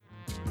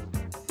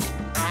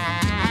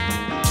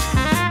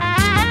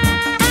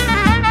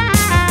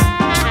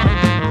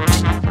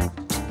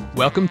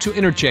Welcome to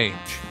Interchange.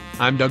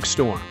 I'm Doug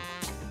Storm.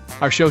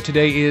 Our show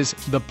today is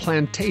The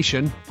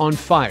Plantation on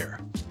Fire.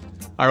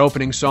 Our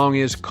opening song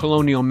is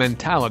Colonial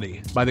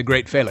Mentality by the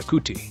great Fela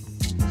Kuti.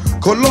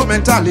 Colonial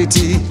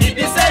mentality. If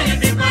you say you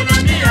be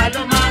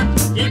colonial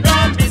man, you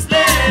don't be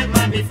slave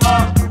man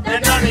before, they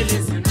don't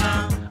release you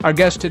now. Our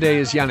guest today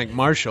is Yannick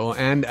Marshall,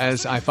 and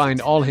as I find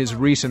all his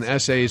recent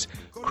essays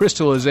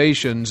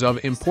crystallizations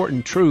of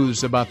important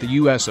truths about the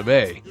U.S. of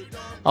A.,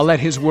 I'll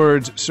let his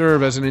words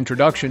serve as an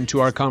introduction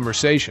to our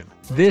conversation.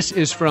 This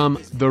is from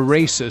The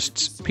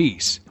Racist's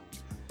piece.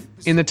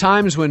 In the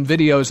times when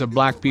videos of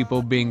black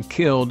people being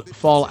killed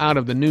fall out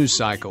of the news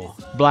cycle,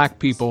 black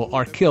people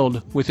are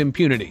killed with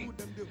impunity.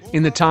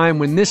 In the time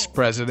when this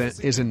president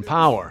is in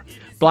power,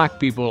 black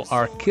people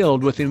are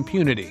killed with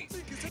impunity.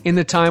 In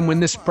the time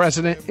when this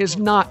president is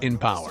not in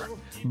power,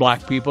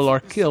 black people are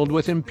killed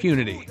with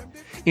impunity.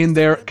 In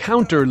their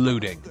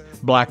counter-looting,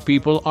 black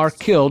people are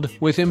killed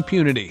with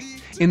impunity.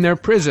 In their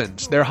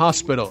prisons, their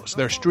hospitals,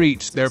 their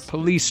streets, their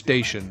police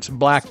stations,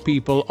 black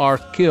people are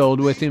killed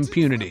with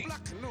impunity.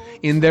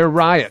 In their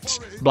riots,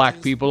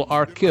 black people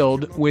are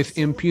killed with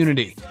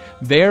impunity.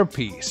 Their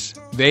peace,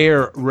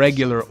 their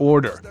regular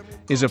order,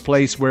 is a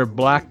place where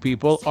black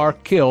people are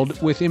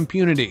killed with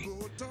impunity.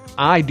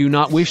 I do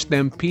not wish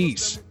them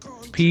peace.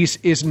 Peace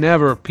is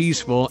never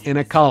peaceful in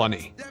a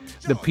colony.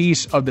 The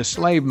peace of the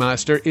slave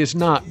master is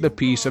not the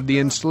peace of the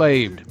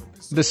enslaved.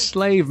 The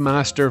slave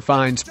master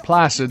finds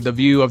placid the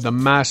view of the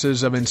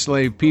masses of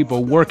enslaved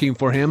people working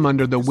for him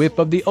under the whip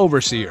of the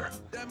overseer.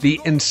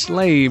 The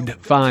enslaved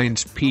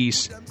finds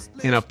peace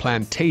in a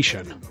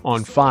plantation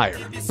on fire.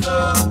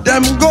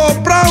 Them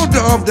go proud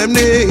of them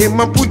name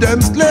and put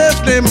them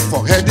slave name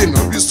for heading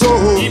of the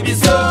soul.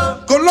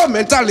 Colonial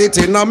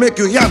mentality now make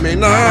you hear me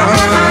now.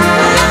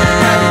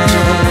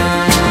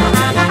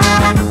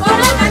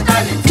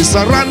 It's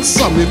a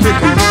ransom we make you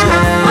hear.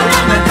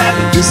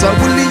 It's a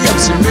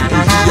Williams we make you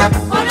hear.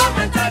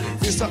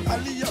 It's a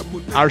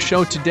Aliyah. Our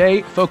show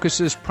today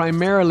focuses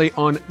primarily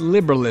on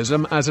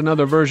liberalism as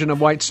another version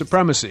of white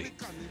supremacy.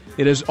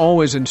 It has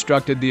always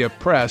instructed the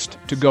oppressed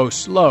to go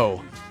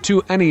slow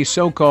to any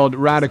so-called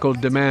radical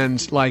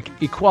demands like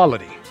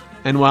equality.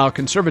 And while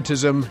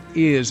conservatism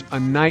is a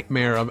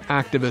nightmare of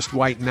activist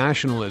white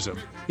nationalism,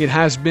 it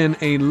has been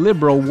a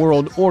liberal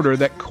world order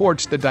that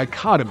courts the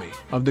dichotomy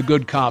of the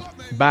good cop,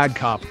 bad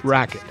cop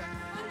racket,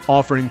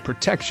 offering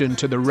protection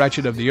to the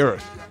wretched of the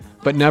earth,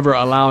 but never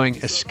allowing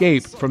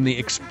escape from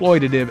the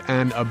exploitative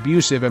and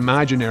abusive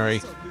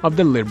imaginary of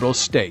the liberal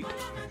state.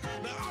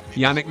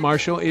 Yannick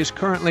Marshall is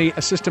currently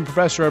Assistant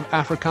Professor of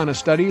Africana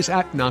Studies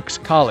at Knox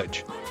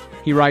College.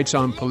 He writes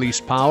on police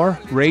power,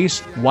 race,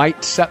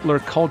 white settler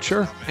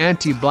culture,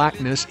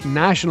 anti-blackness,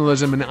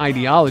 nationalism and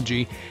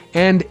ideology,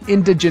 and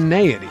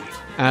indigeneity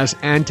as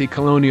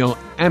anti-colonial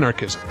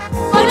anarchism.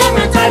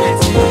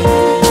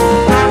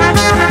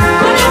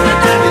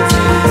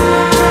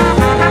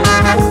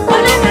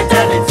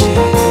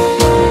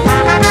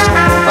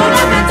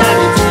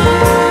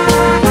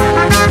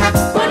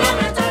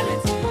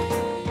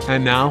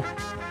 And now,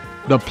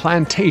 The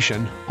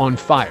Plantation on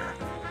Fire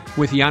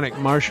with Yannick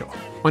Marshall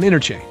on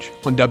Interchange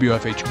on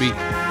WFHB.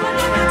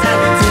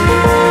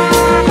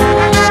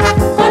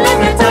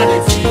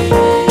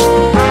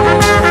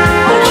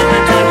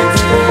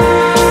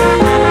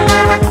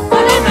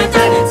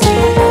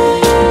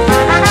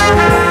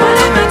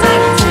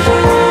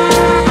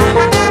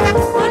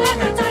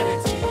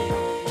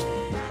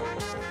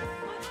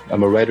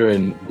 I'm a writer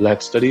in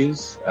Black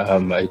Studies.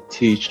 I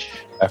teach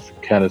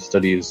Africana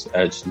Studies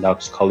at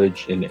Knox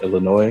College in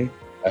Illinois.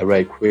 I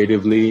write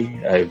creatively.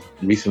 I've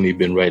recently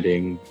been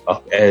writing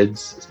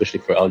op-eds,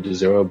 especially for Al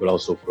Jazeera, but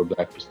also for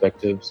Black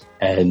Perspectives.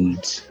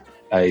 And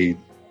I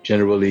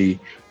generally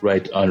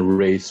write on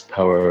race,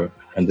 power,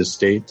 and the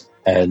state.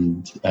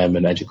 And I'm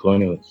an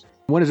anti-colonialist.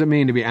 What does it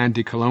mean to be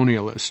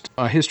anti-colonialist?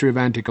 A history of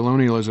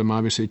anti-colonialism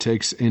obviously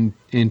takes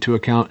into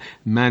account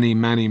many,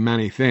 many,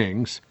 many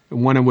things,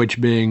 one of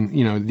which being,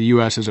 the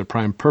U.S. as a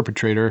prime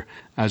perpetrator,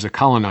 as a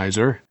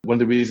colonizer. One of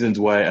the reasons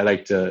why I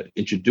like to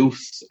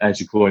introduce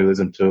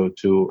anti-colonialism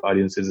to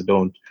audiences that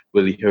don't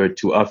really hear it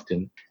too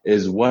often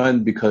is,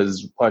 one,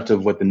 because part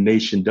of what the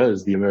nation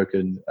does, the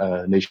American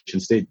nation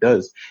state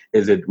does,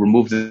 is it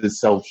removes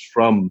itself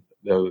from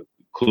the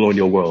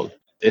colonial world.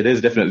 It is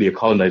definitely a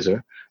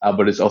colonizer,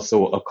 but it's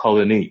also a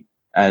colony.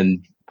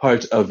 And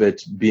part of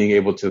it being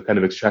able to kind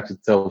of extract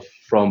itself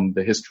from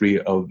the history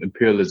of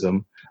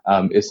imperialism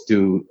is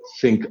to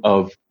think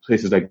of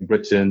places like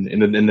Britain, in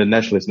the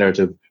nationalist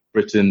narrative,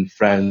 Britain,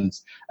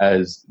 France,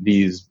 as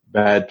these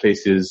bad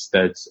places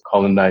that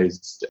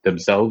colonized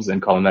themselves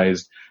and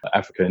colonized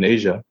Africa and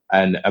Asia.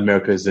 And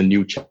America is a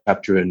new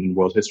chapter in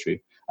world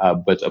history.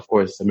 But of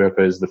course,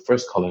 America is the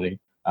first colony,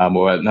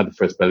 or not the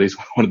first, but at least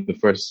one of the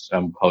first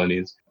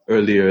colonies,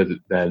 earlier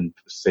than,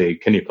 say,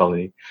 Kenya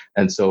colony.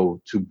 And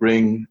so to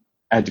bring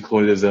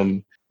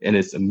anti-colonialism in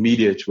its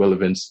immediate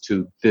relevance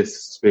to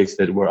this space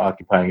that we're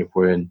occupying if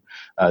we're in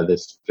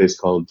this place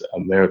called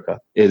America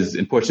is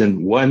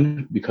important.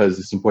 One, because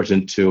it's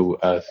important to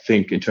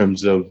think in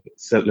terms of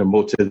settler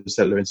motives,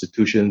 settler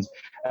institutions,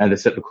 and the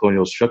settler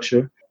colonial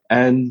structure,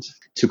 and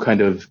to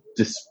kind of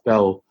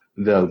dispel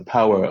the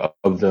power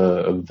of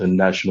the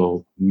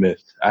national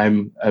myth.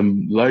 I'm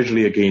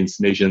largely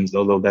against nations,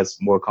 although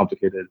that's more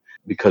complicated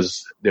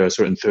because there are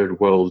certain third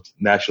world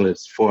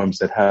nationalist forms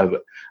that have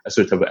a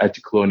sort of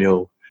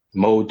anti-colonial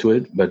mode to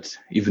it, but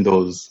even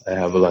those I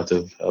have a lot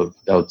of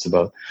doubts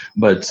about.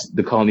 But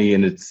the colony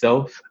in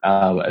itself,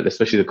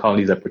 especially the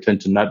colonies that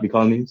pretend to not be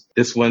colonies,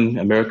 this one,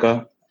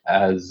 America,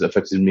 has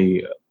affected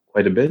me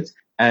quite a bit.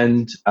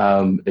 And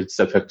it's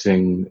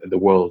affecting the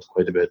world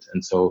quite a bit.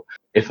 And so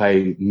if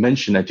I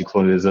mention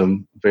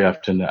anti-colonialism, very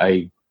often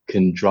I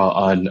can draw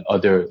on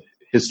other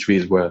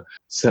histories where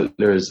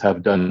settlers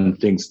have done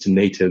things to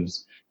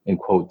natives, in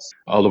quotes,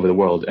 all over the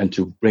world, and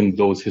to bring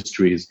those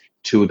histories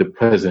to the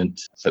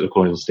present settler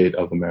colonial state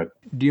of America.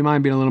 Do you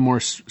mind being a little more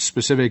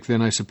specific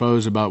than I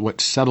suppose about what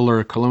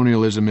settler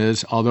colonialism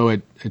is, although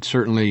it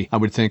certainly, I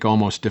would think,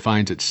 almost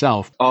defines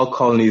itself? All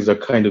colonies are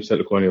kind of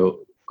settler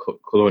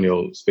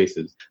colonial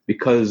spaces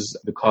because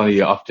the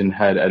colony often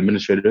had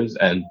administrators,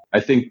 and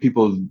I think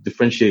people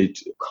differentiate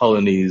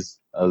colonies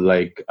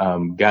like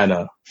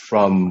Ghana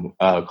from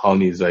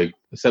colonies like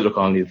settler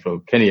colonies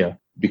from Kenya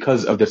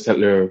because of the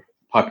settler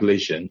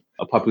population,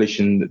 a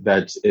population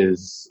that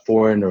is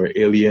foreign or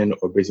alien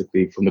or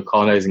basically from the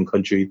colonizing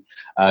country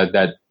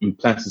that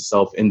implants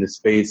itself in the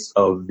space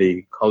of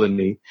the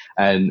colony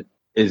and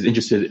is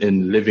interested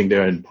in living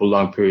there in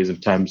prolonged periods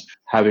of times,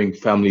 having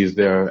families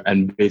there,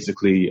 and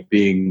basically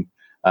being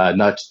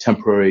not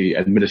temporary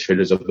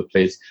administrators of the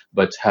place,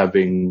 but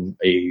having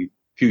a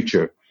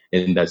future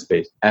in that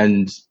space.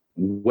 And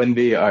when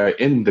they are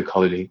in the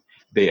colony,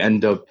 they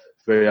end up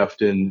very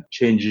often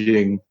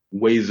changing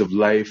ways of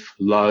life,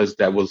 laws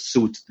that will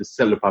suit the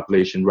settler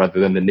population rather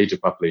than the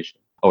native population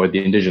or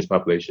the indigenous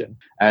population.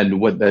 And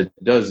what that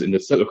does in the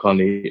settler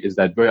colony is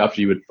that very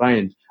often you would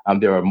find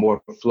there are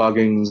more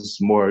floggings,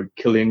 more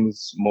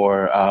killings,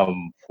 more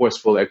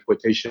forceful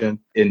exploitation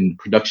in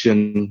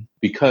production,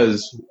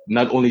 because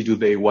not only do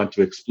they want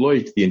to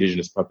exploit the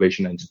indigenous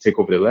population and to take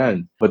over the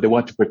land, but they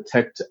want to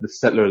protect the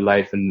settler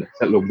life and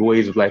settler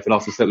ways of life and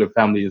also settler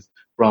families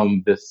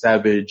from the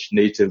savage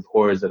native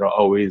hordes that are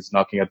always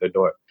knocking at their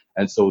door.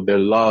 And so their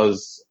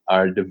laws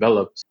are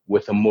developed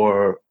with a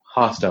more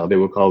hostile, they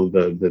would call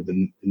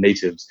the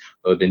natives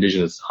or the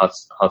indigenous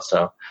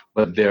hostile,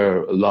 but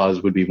their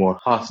laws would be more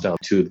hostile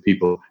to the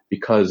people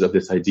because of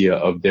this idea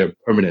of their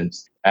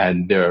permanence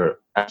and their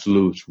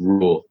absolute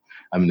rule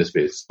in the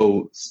space.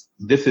 So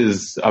this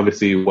is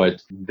obviously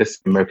what this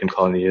American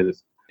colony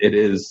is. It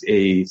is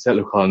a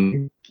settler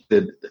colony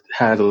that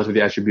has a lot of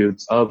the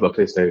attributes of a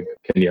place like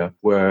Kenya,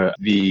 where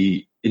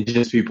the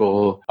indigenous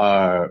people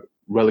are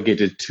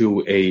relegated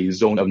to a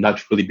zone of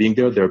not really being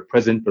there. They're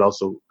present, but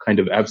also kind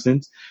of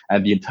absent.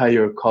 And the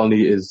entire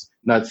colony is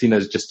not seen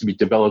as just to be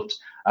developed,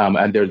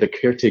 and they're the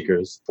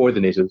caretakers for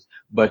the natives,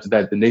 but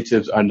that the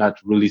natives are not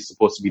really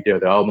supposed to be there.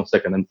 They're almost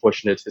like an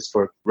unfortunate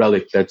historic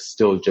relic that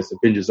still just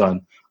impinges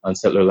on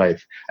settler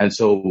life. And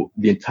so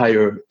the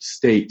entire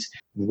state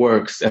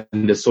works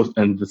and the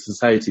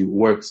society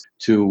works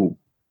to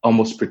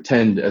almost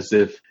pretend as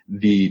if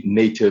the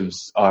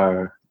natives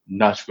are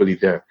not really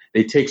there.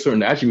 They take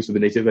certain attributes of the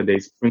native and they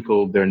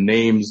sprinkle their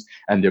names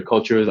and their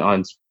cultures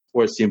on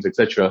sports teams,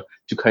 etc.,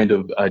 to kind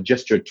of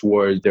gesture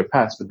toward their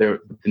past. But the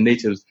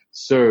natives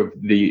serve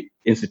the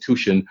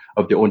institution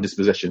of their own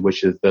dispossession,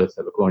 which is the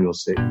colonial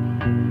state.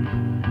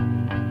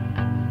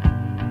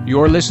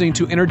 You're listening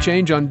to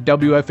Interchange on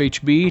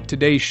WFHB.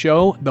 Today's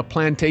show, The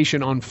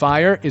Plantation on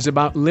Fire, is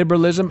about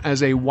liberalism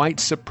as a white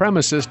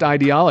supremacist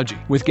ideology,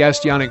 with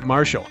guest Yannick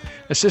Marshall,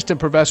 assistant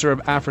professor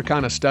of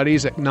Africana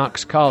Studies at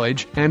Knox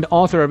College and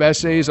author of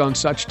essays on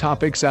such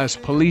topics as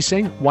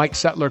policing, white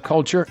settler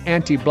culture,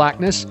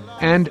 anti-blackness,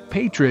 and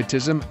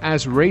patriotism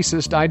as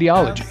racist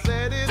ideology.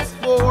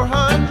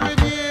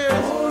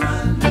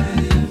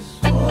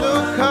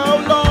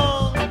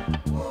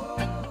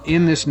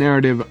 In this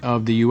narrative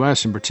of the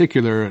U.S. in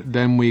particular,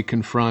 then we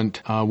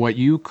confront what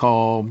you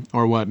call,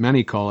 or what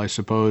many call, I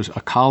suppose,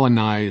 a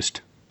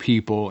colonized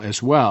people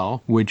as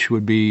well, which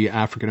would be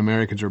African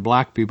Americans or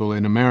black people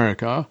in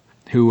America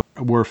who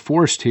were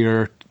forced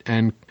here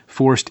and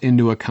forced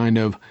into a kind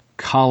of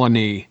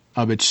colony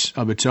of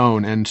its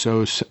own. And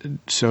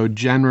so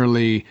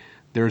generally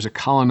there's a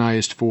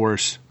colonized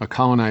force, a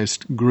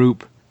colonized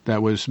group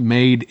that was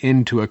made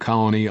into a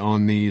colony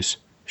on these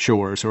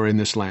shores or in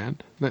this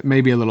land. That may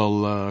be a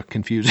little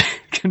confusing.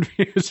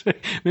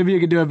 Maybe you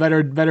could do a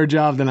better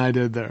job than I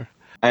did there.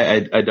 I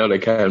doubt I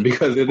can,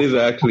 because it is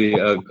actually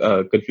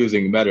a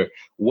confusing matter.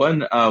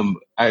 One,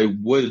 I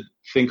would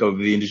think of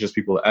the indigenous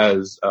people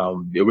as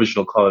the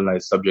original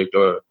colonized subject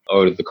or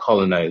the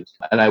colonized.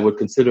 And I would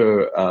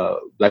consider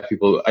Black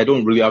people, I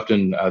don't really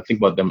often think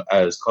about them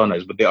as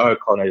colonized, but they are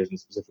colonized in a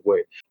specific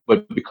way.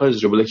 But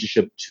because your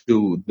relationship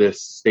to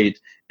this state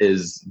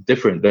is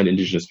different than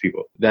indigenous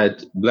people,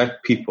 that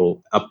Black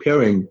people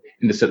appearing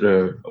in the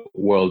settler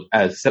world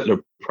as settler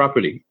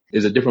property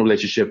is a different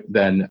relationship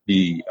than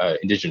the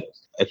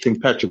indigenous. I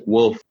think Patrick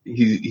Wolf,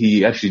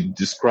 he actually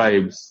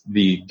describes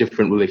the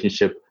different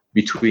relationship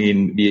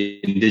between the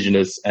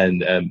indigenous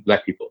and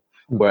Black people,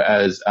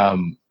 whereas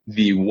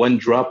the one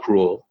drop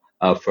rule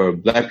for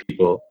Black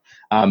people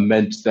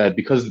meant that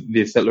because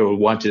the settler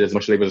wanted as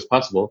much labor as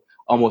possible,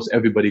 almost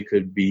everybody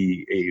could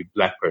be a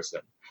Black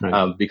person.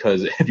 Right.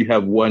 Because if you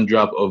have one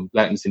drop of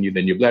Blackness in you,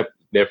 then you're Black.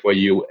 Therefore,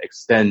 you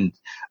extend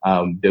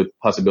the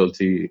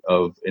possibility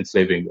of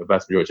enslaving a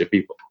vast majority of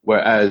people.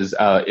 Whereas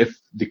if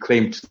the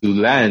claim to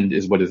land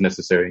is what is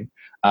necessary,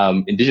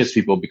 indigenous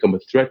people become a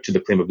threat to the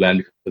claim of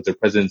land because their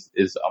presence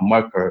is a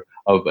marker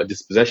of a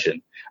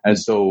dispossession. And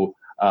so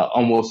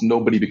almost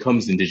nobody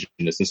becomes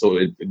indigenous. And so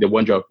the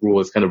one drop rule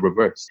is kind of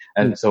reversed.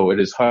 And so it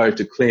is hard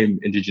to claim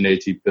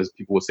indigeneity because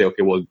people will say,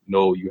 okay, well,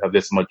 no, you have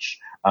this much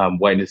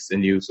whiteness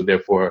in you, so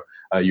therefore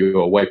you're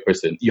a white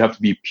person. You have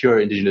to be pure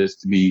indigenous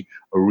to be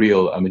a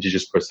real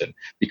indigenous person,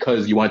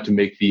 because you want to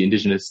make the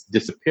indigenous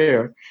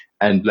disappear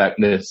and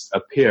Blackness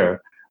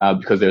appear.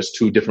 Because there's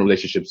two different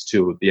relationships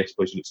to the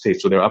exploitation of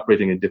state. So they're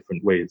operating in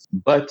different ways.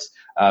 But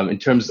in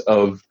terms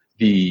of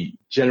the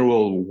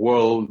general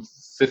world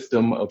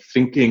system of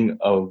thinking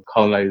of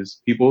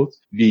colonized peoples,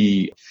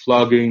 the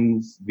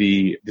floggings,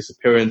 the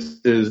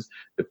disappearances,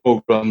 the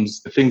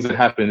pogroms, the things that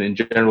happen in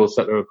general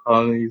settler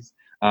colonies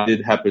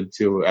did happen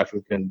to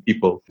African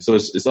people. So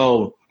it's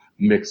all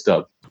mixed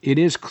up. It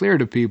is clear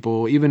to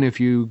people, even if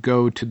you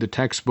go to the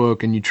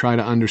textbook and you try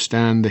to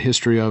understand the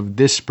history of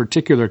this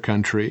particular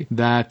country,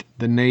 that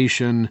the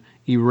nation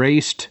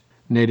erased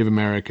Native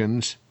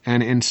Americans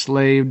and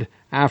enslaved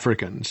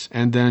Africans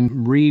and then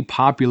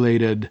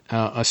repopulated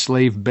a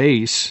slave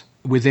base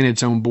within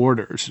its own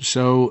borders.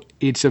 So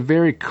it's a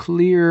very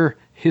clear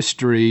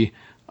history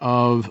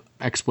of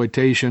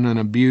exploitation and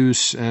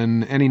abuse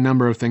and any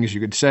number of things you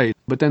could say.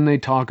 But then they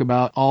talk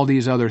about all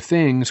these other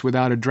things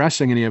without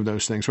addressing any of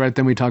those things, right?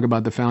 Then we talk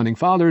about the founding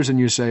fathers and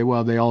you say,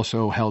 well, they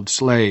also held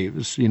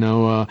slaves,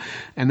 and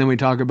then we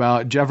talk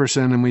about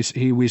Jefferson and we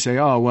say,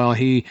 oh, well,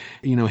 he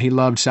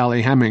loved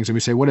Sally Hemings. And we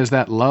say, what does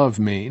that love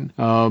mean?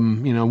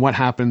 What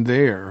happened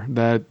there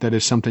that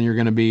is something you're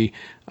going to be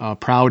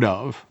proud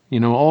of?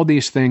 All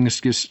these things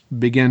just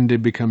begin to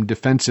become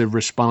defensive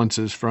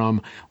responses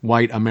from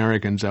white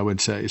Americans, I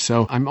would say.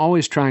 So I'm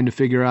always trying to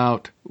figure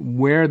out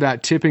where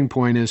that tipping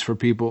point is for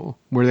people,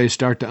 where they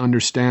start to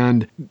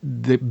understand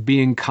that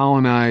being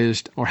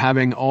colonized or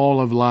having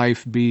all of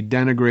life be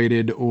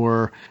denigrated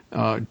or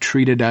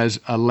treated as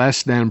a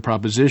less than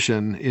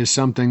proposition is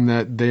something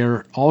that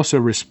they're also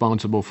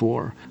responsible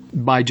for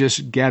by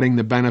just getting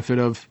the benefit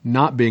of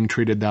not being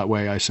treated that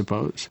way, I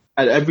suppose.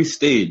 At every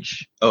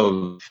stage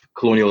of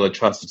colonial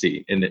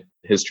atrocity in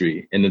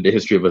history, in the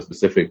history of a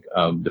specific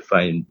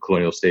defined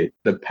colonial state,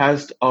 the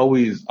past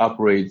always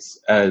operates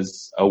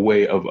as a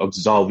way of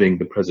absolving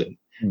the present.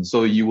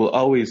 So you will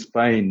always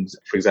find,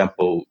 for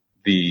example,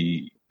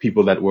 the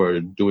people that were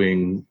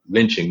doing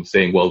lynching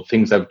saying, well,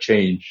 things have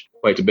changed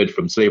quite a bit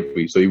from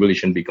slavery, so you really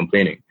shouldn't be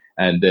complaining.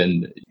 And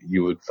then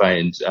you would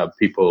find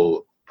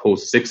people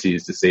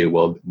post-60s to say,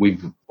 well,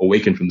 we've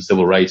awakened from the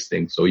civil rights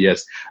thing. So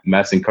yes,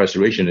 mass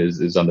incarceration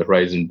is on the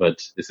horizon,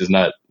 but this is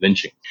not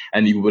lynching.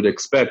 And you would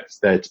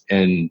expect that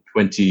in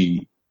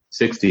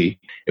 2060,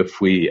 if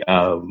we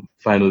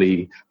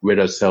finally rid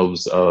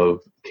ourselves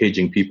of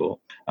caging people,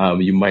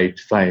 you might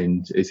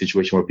find a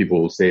situation where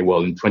people will say,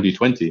 well, in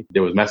 2020,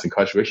 there was mass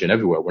incarceration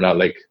everywhere. We're not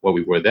like what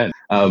we were then.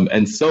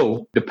 And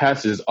so the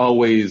past is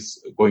always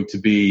going to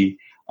be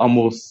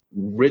almost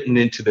written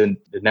into the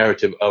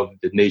narrative of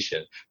the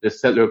nation. The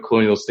settler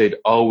colonial state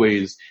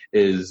always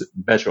is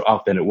better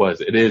off than it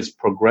was. It is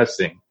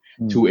progressing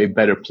to a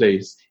better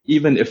place,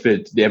 even if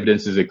the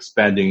evidence is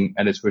expanding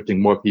and it's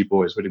hurting more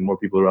people, it's hurting more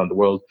people around the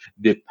world.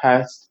 The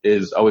past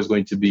is always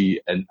going to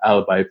be an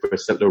alibi for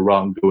settler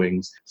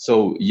wrongdoings.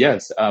 So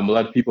yes, a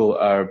lot of people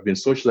are being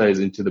socialized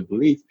into the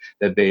belief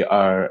that they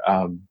are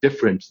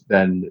different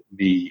than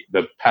the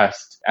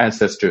past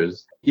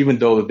ancestors, even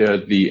though they're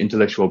the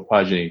intellectual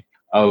progeny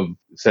of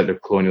settler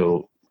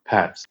colonial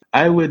past.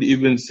 I would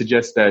even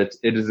suggest that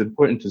it is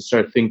important to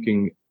start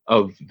thinking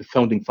of the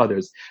founding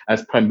fathers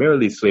as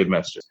primarily slave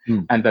masters,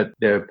 and that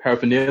their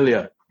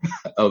paraphernalia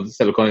of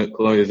settler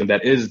colonialism,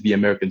 that is the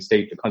American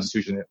state, the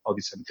Constitution, all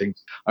these certain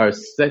things, are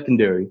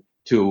secondary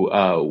to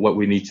what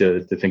we need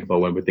to think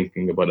about when we're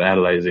thinking about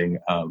analyzing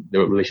the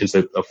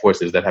relationship of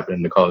forces that happen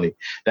in the colony.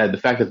 That the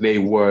fact that they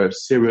were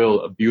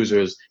serial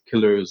abusers,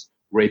 killers,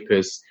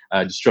 rapists,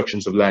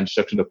 destructions of land,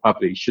 destruction of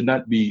property should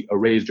not be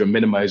erased or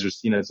minimized or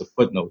seen as a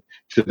footnote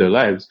to their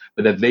lives,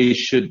 but that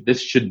this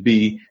should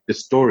be the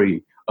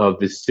story of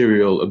the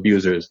serial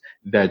abusers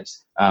that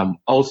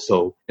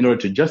also, in order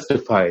to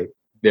justify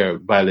their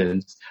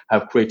violence,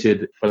 have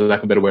created, for lack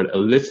of a better word,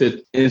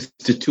 illicit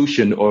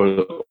institution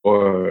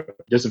or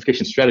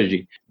justification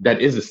strategy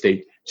that is the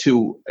state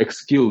to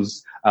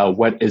excuse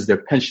what is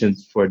their penchant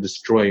for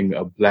destroying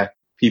Black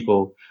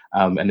people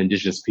and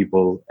indigenous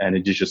people and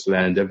indigenous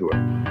land everywhere.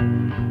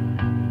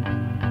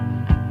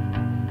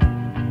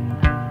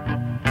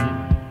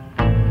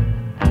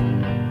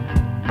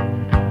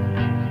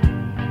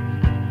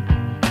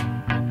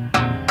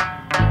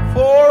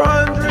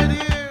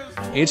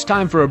 It's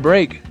time for a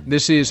break.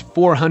 This is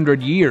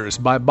 400 Years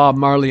by Bob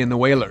Marley and the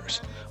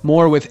Wailers.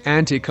 More with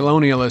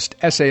anti-colonialist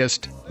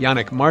essayist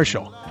Yannick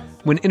Marshall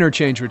when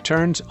Interchange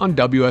returns on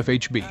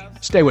WFHB.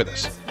 Stay with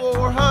us.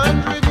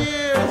 400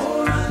 years,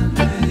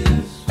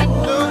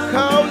 look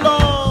how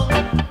long,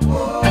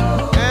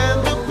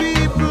 and the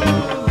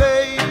people,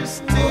 they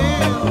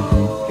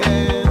still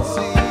can't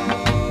see.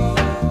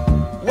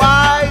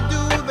 Why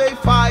do they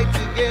fight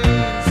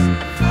against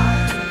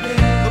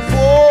the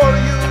poor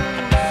youth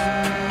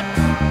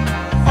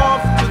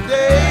of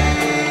today?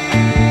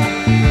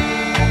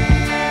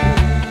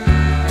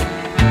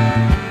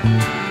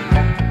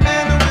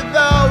 And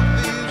without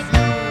these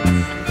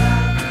youth,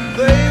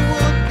 they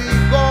would be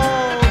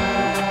gone,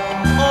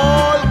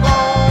 all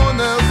gone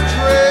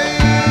astray.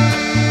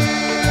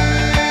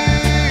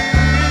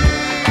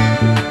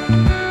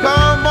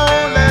 Come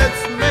on,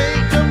 let's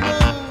make a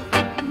move.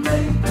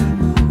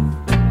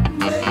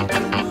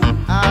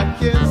 I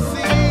can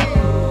see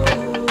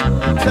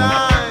the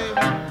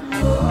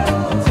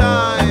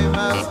time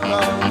has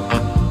come.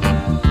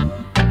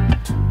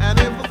 And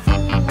if the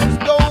fools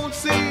don't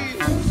see,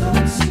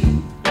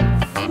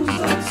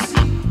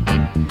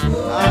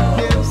 I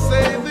can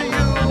say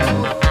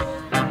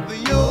the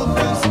youth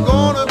is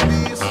gonna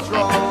be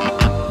strong.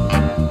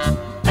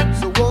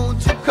 So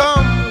won't you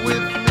come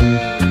with me?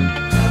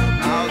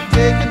 I'll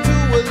take you to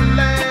a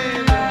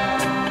land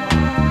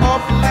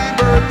of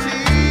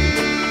liberty.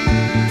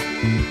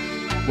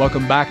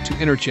 Welcome back to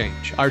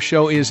Interchange. Our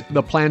show is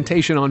The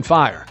Plantation on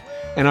Fire,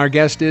 and our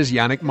guest is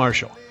Yannick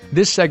Marshall.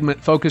 This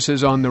segment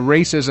focuses on the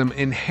racism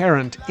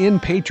inherent in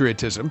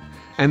patriotism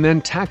and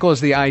then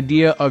tackles the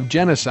idea of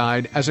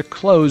genocide as a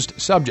closed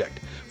subject,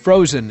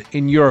 frozen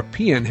in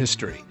European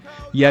history.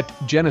 Yet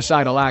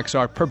genocidal acts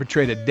are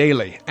perpetrated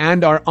daily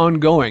and are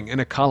ongoing in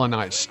a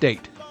colonized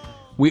state.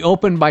 We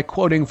open by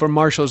quoting from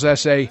Marshall's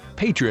essay,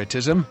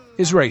 Patriotism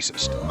is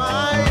Racist.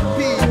 My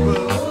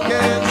people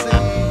can see.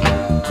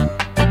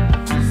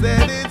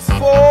 Said it's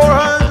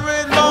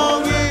 400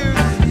 long years.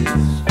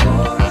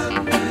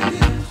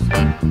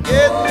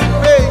 Get the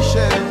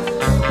patience.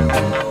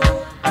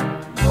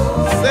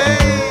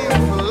 Same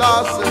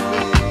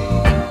philosophy.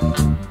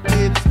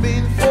 It's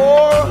been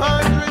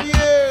 400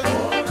 years.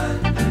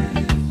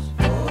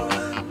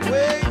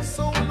 Wait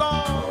so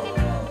long.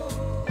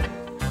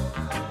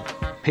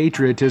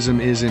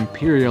 Patriotism is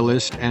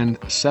imperialist and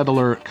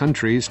settler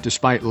countries,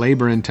 despite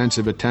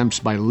labor-intensive attempts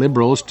by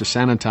liberals to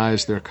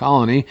sanitize their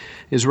colony,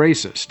 is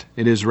racist.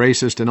 It is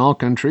racist in all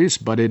countries,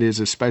 but it is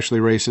especially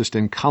racist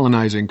in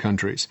colonizing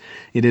countries.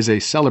 It is a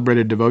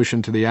celebrated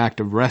devotion to the act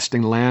of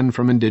wresting land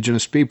from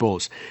indigenous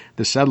peoples.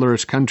 The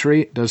settler's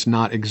country does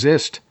not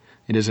exist.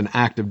 It is an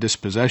act of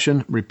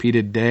dispossession,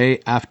 repeated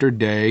day after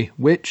day,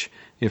 which,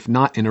 if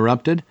not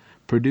interrupted,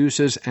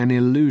 produces an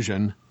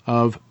illusion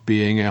of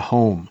being a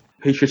home.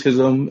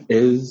 Patriotism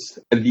is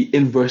the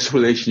inverse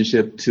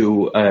relationship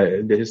to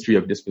the history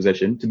of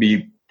dispossession, to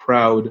be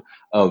proud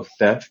of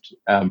theft,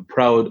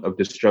 proud of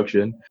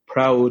destruction,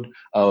 proud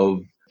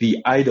of the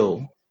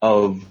idol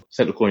of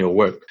settler colonial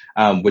work,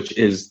 which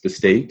is the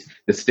state.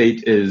 The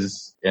state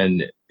is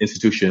an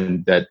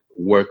institution that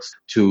works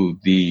to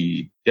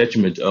the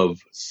detriment of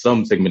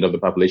some segment of the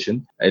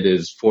population. It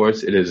is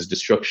force, it is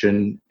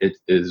destruction, it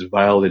is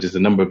vile, it is a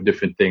number of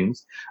different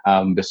things.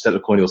 The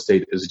settler colonial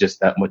state is just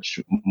that much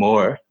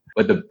more.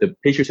 But the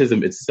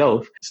patriotism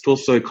itself,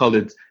 Tolstoy called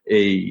it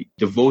a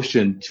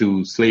devotion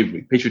to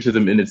slavery.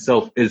 Patriotism in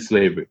itself is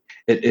slavery.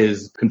 It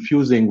is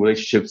confusing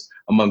relationships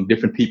among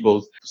different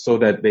peoples so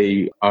that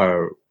they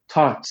are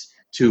taught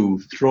to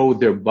throw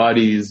their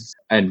bodies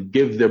and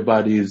give their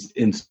bodies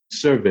in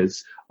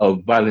service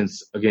of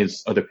violence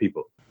against other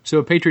people.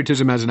 So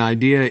patriotism as an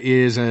idea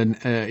is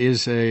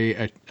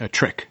a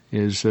trick,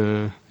 is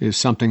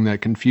something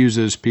that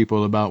confuses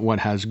people about what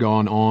has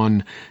gone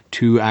on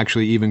to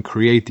actually even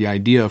create the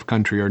idea of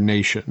country or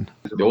nation.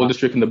 The oldest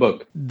trick in the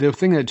book. The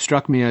thing that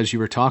struck me as you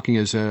were talking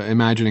is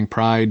imagining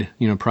pride,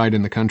 pride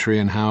in the country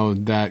and how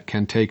that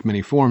can take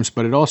many forms.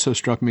 But it also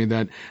struck me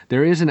that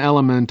there is an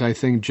element, I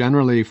think,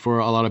 generally for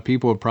a lot of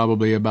people,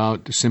 probably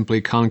about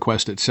simply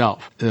conquest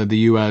itself. The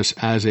U.S.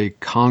 as a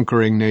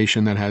conquering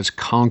nation that has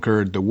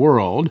conquered the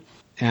world.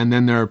 And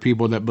then there are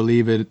people that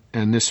believe it,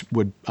 and this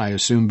would, I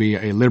assume, be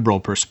a liberal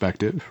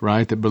perspective,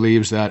 right, that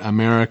believes that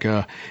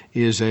America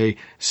is a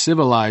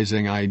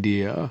civilizing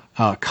idea,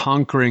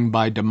 conquering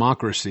by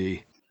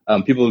democracy.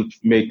 People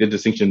make the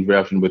distinction very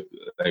often with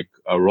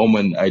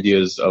Roman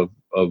ideas of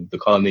of the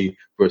colony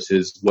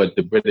versus what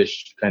the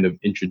British kind of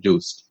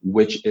introduced,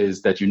 which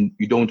is that you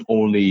don't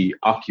only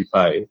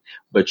occupy,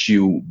 but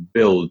you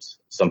build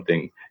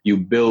something. You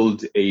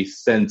build a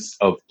sense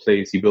of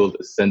place. You build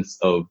a sense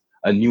of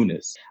a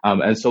newness.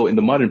 And so in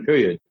the modern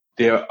period,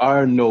 there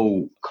are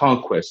no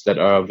conquests that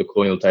are of the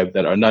colonial type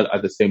that are not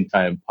at the same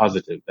time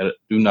positive, that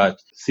do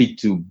not seek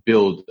to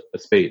build a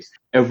space.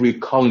 Every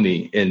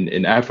colony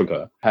in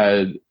Africa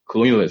had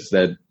colonialists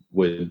that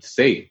would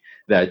say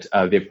that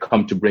they've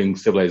come to bring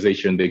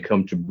civilization, they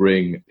come to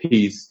bring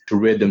peace, to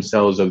rid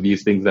themselves of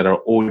these things that are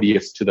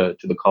odious to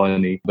the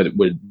colony, but it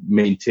would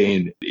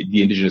maintain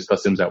the indigenous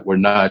customs that were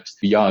not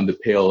beyond the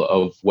pale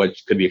of what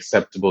could be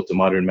acceptable to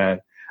modern man.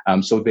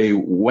 So they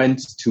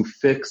went to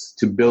fix,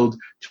 to build,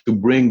 to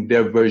bring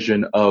their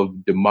version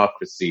of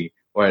democracy,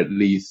 or at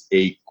least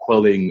a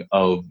quelling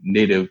of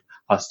native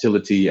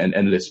hostility and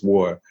endless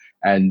war,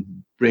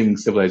 and bring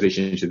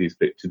civilization to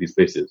these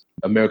places.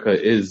 America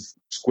is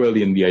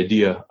squarely in the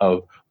idea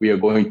of we are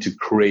going to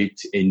create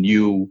a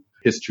new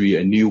history,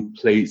 a new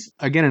place.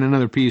 Again, in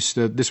another piece,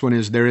 this one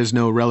is, there is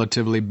no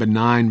relatively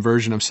benign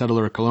version of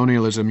settler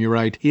colonialism. You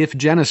write, if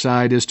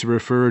genocide is to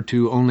refer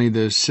to only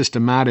the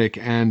systematic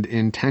and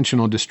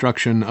intentional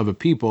destruction of a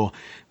people,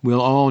 we'll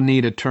all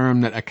need a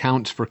term that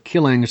accounts for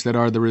killings that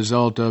are the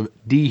result of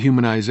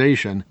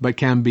dehumanization, but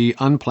can be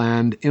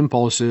unplanned,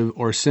 impulsive,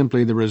 or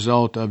simply the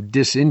result of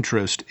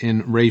disinterest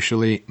in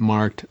racially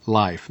marked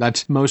life.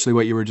 That's mostly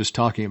what you were just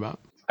talking about.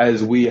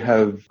 As we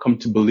have come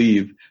to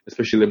believe,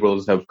 especially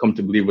liberals have come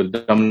to believe with the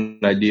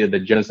dominant idea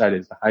that genocide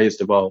is the highest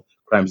of all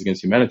crimes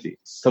against humanity.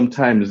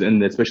 Sometimes,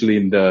 especially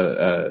in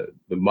the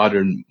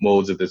modern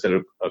modes of the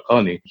settler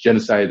colony,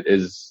 genocide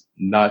is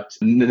not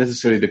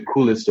necessarily the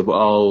cruelest of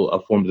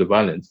all forms of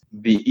violence.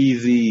 The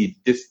easy,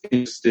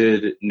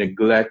 disinterested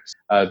neglect,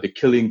 the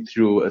killing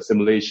through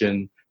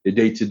assimilation, the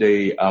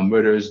day-to-day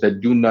murders that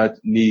do not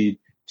need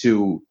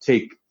to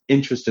take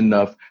interest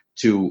enough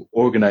to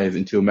organize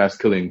into mass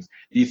killings.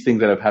 These things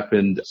that have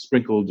happened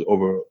sprinkled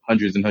over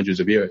hundreds and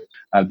hundreds of years.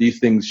 These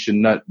things should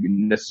not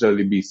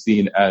necessarily be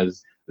seen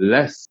as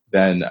less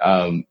than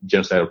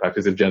genocidal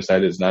practice, if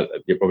genocide is not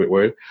the appropriate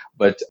word,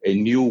 but a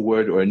new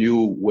word or a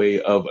new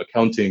way of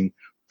accounting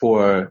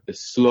for the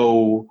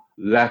slow,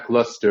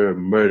 lackluster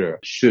murder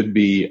should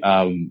be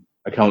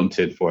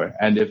accounted for.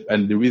 And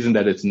the reason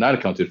that it's not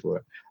accounted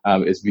for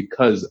is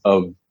because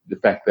of the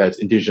fact that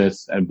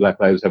Indigenous and Black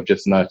lives have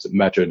just not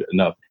mattered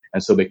enough.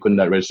 And so they could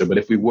not register. But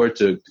if we were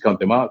to count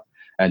them out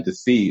and to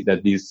see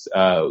that these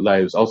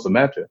lives also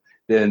matter,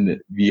 then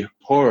the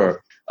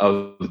horror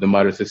of the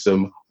modern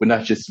system would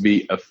not just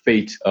be a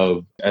fate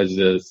of, as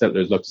the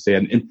settlers love to say,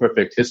 an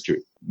imperfect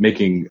history,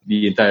 making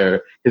the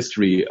entire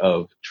history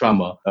of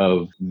trauma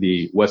of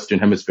the Western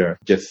Hemisphere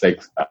just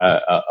like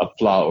a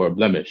flaw or a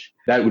blemish.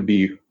 That would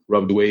be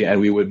rubbed away, and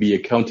we would be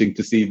accounting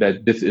to see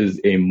that this is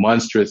a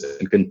monstrous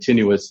and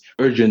continuous,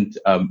 urgent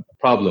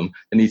problem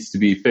that needs to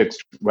be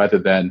fixed rather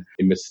than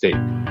a mistake.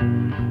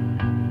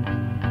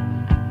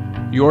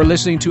 You're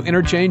listening to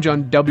Interchange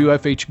on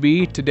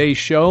WFHB. Today's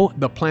show,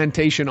 The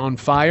Plantation on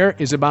Fire,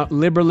 is about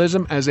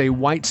liberalism as a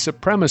white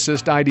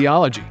supremacist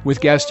ideology,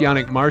 with guest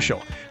Yannick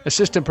Marshall,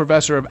 assistant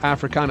professor of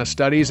Africana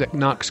Studies at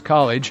Knox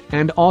College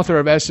and author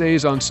of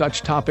essays on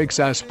such topics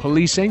as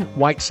policing,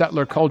 white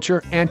settler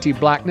culture,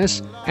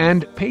 anti-blackness,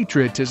 and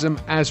patriotism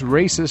as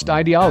racist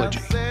ideology.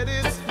 I said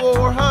it's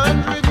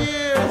 400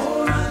 years.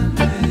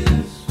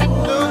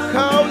 Look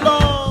how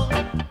long.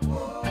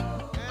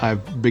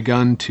 I've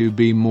begun to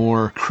be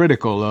more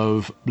critical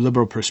of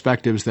liberal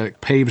perspectives that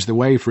paves the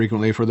way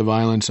frequently for the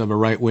violence of a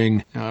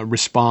right-wing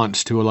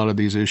response to a lot of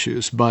these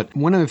issues. But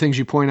one of the things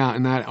you point out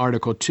in that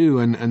article too,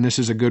 and this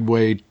is a good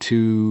way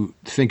to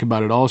think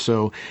about it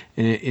also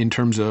in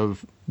terms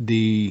of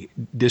the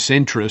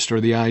disinterest or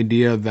the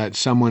idea that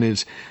someone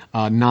is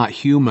not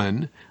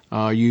human.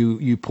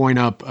 You point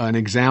up an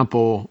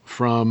example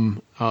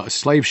from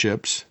slave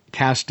ships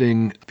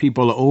casting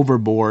people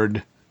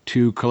overboard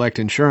to collect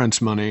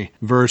insurance money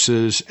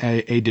versus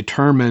a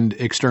determined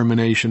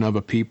extermination of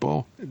a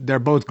people. They're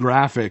both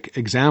graphic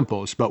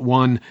examples, but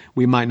one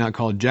we might not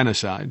call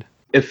genocide.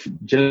 If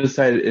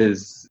genocide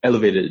is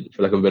elevated,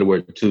 for lack of a better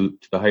word, to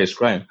the highest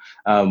crime,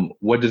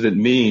 what does it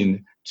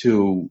mean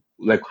to,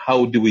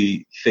 how do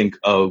we think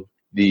of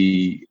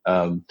the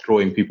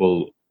throwing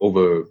people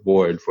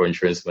overboard for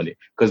insurance money?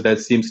 Because that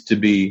seems to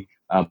be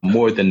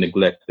more than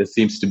neglect. That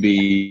seems to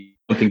be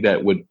something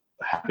that would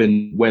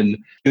happen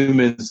when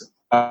humans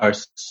are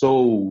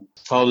so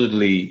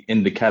solidly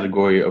in the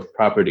category of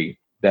property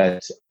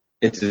that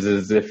it is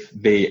as if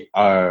they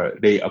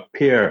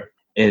appear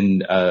in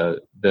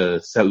the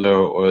settler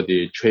or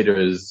the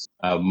trader's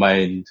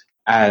mind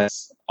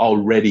as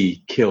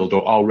already killed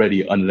or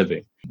already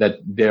unliving, that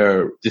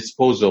their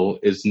disposal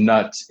is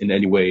not in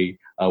any way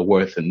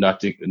worth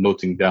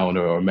noting down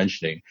or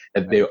mentioning,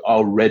 that they're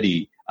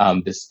already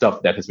this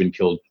stuff that has been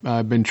killed.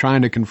 I've been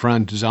trying to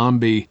confront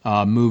zombie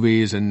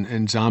movies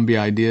and zombie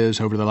ideas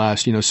over the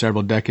last,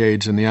 several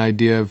decades, and the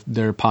idea of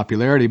their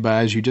popularity.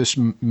 But as you just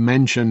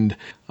mentioned,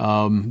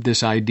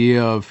 this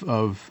idea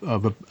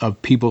of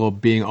people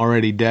being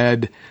already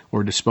dead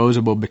or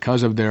disposable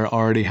because of their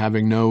already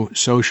having no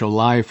social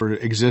life or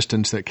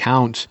existence that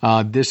counts.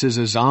 This is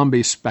a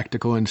zombie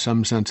spectacle in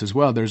some sense as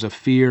well. There's a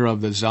fear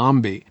of the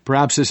zombie.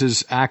 Perhaps this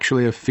is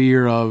actually a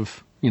fear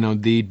of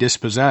the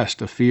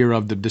dispossessed, a fear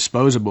of the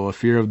disposable, a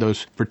fear of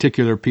those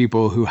particular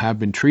people who have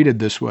been treated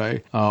this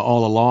way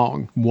all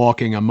along,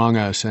 walking among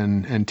us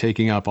and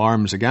taking up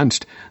arms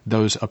against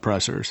those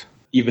oppressors.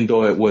 Even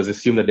though it was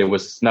assumed that they were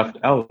snuffed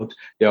out,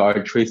 there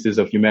are traces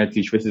of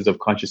humanity, traces of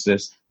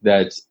consciousness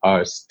that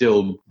are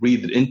still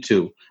breathed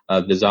into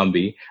the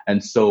zombie.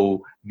 And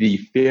so the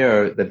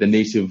fear that the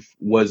native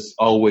was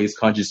always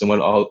conscious and was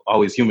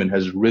always human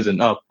has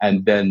risen up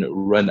and then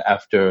run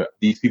after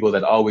these people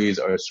that always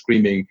are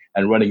screaming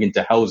and running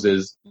into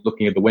houses,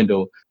 looking at the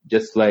window,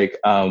 just like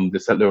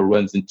the settler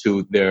runs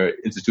into their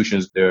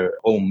institutions, their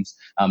homes,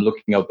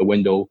 looking out the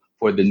window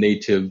for the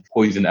native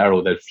poison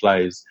arrow that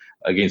flies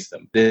against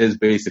them. This is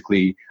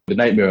basically the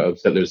nightmare of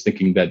settlers,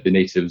 thinking that the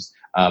natives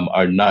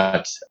are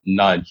not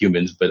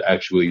non-humans, but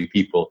actually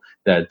people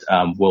that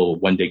will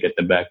one day get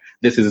them back.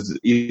 This is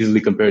easily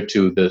compared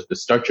to the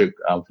Star Trek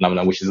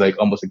phenomenon, which is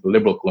almost like the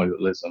liberal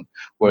colonialism,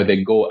 where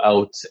they go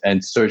out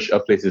and search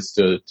places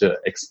to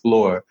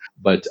explore,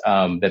 but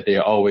that they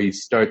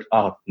always start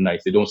off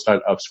nice. They don't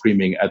start off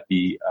screaming at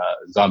the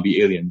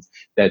zombie aliens,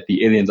 that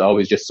the aliens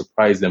always just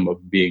surprise them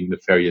of being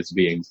nefarious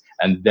beings,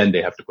 and then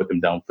they have to put them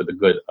down for the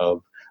good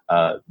of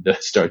the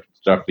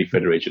Starfleet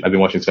Federation. I've been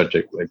watching Star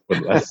Trek for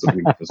the last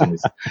week for some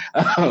reason.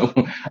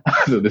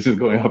 So this is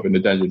going up in the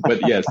tangent.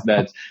 But yes,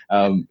 that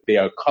they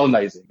are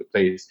colonizing the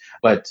place,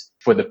 but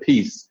for the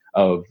peace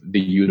of the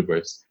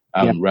universe,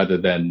 rather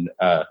than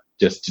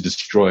just to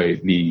destroy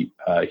the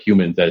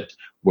humans that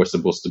were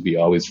supposed to be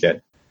always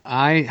dead.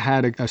 I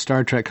had a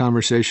Star Trek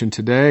conversation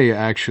today,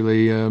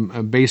 actually,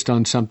 based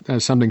on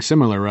something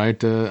similar,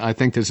 right? I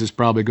think this is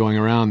probably going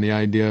around, the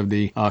idea of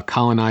the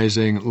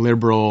colonizing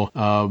liberal,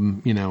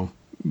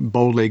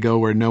 boldly go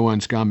where no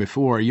one's gone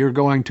before. You're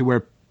going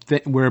to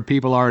where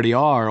people already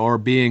are or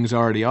beings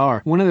already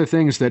are. One of the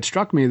things that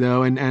struck me,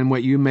 though, and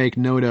what you make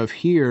note of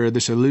here,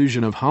 this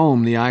illusion of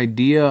home, the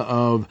idea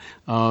of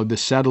the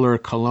settler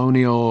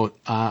colonial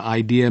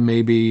idea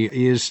maybe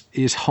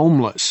is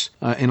homeless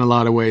in a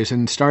lot of ways.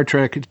 And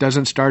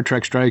doesn't Star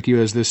Trek strike you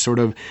as this sort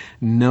of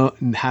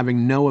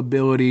having no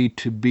ability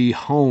to be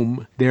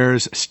home?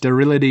 There's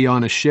sterility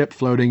on a ship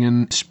floating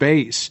in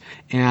space.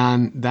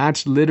 And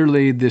that's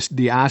literally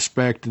the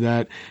aspect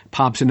that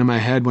pops into my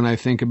head when I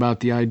think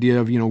about the idea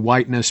of,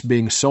 whiteness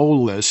being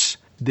soulless.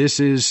 This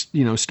is,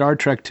 Star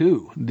Trek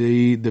 2,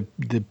 the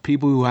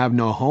people who have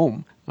no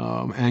home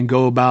and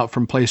go about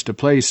from place to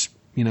place,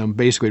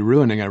 basically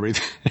ruining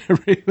everything.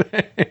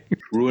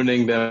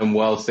 Ruining them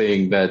while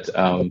saying that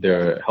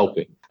they're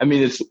helping. I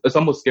mean, it's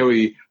almost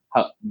scary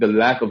how the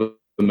lack of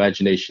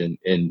imagination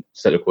in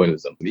settler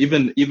colonialism.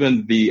 Even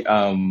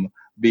the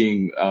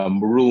being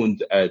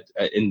marooned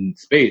in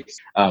space.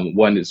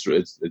 One is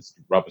it's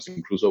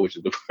Robinson Crusoe, which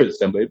is the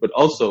first template, but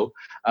also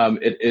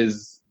it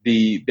is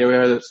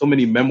there are so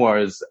many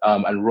memoirs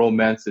and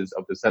romances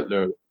of the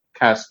settler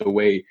cast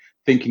away,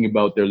 thinking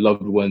about their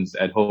loved ones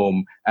at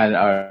home, and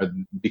are,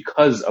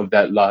 because of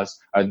that loss,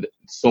 are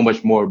so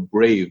much more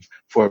brave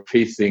for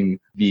facing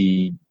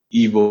the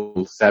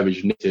evil,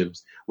 savage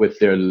natives with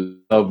their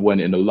loved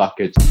one in a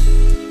locket.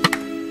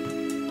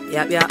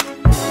 Yep.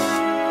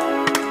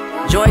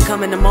 Joy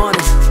come in the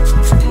morning.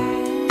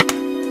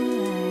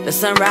 The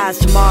sunrise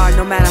tomorrow,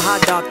 no matter how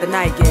dark the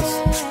night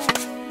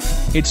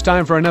gets. It's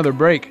time for another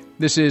break.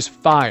 This is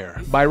Fire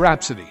by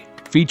Rhapsody,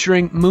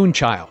 featuring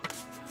Moonchild.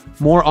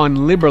 More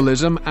on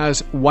liberalism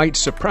as white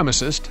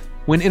supremacist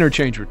when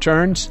Interchange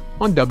returns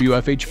on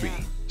WFHB.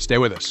 Stay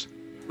with us.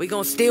 We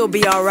gon' still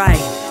be alright.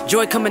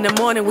 Joy come in the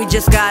morning, we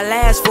just got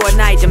last for a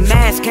night. The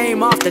mask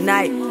came off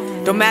tonight.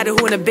 Don't matter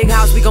who in the big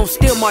house, we gon'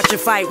 still march and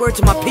fight. Word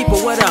to my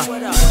people, what up?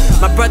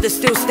 My brothers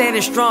still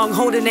standing strong,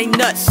 holding they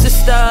nuts.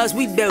 Sisters,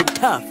 we built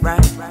tough,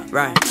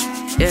 right?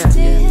 Yeah.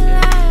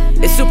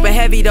 It's super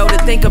heavy though to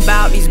think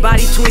about. These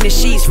bodies between the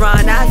sheets,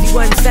 Ron Ozzy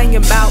wasn't singing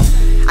about.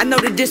 I know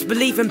the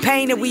disbelief and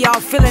pain that we all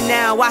feeling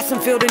now. Why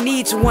some feel the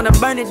need to wanna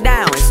burn it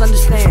down? It's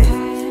understand.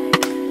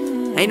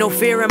 Ain't no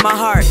fear in my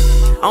heart,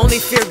 I only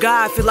fear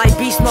God. Feel like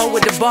beast mode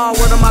with the ball,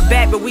 word on my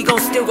back, but we gon'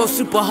 still go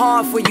super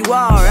hard for you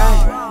all,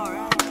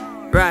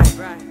 right?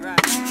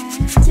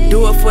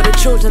 Do it for the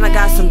children, I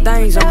got some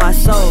things on my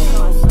soul.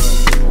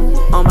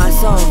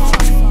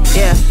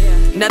 Yeah,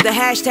 another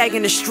hashtag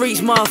in the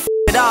streets, motherfucker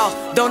it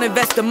all. Don't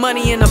invest the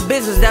money in a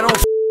business that don't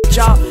with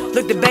y'all.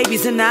 Look the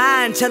babies in the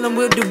eye and tell them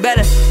we'll do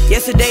better.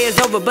 Yesterday is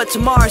over, but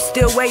tomorrow's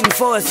still waiting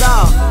for us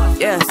all.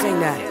 Yeah, sing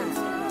that.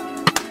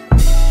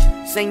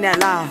 Sing that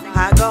loud.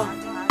 How it go?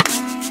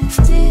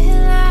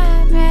 Till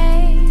I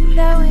break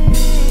the wind.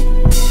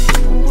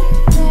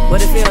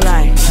 What it feel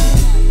like?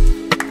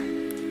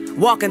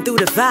 Walking through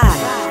the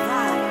vibe.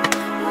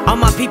 All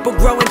my people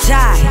growing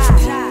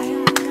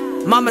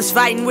tired. Mamas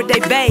fighting with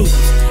their babies.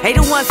 They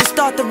the ones that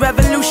start the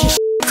revolution.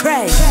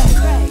 Crazy.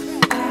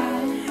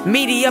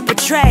 Media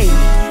portray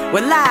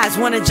with lies,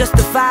 wanna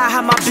justify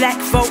how my black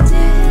folk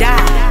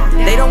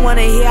die. They don't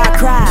wanna hear our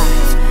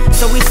cries,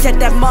 so we set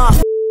that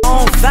motherfucker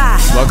on fire.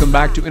 Welcome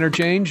back to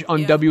Interchange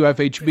on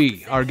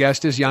WFHB. Our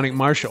guest is Yannick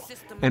Marshall,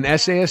 an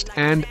essayist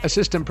and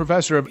assistant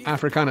professor of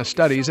Africana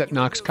Studies at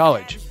Knox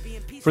College.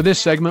 For this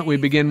segment, we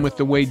begin with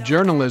the way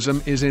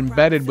journalism is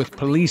embedded with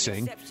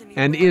policing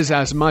and is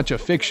as much a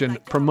fiction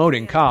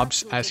promoting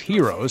cops as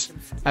heroes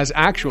as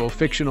actual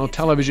fictional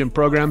television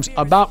programs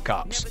about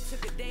cops.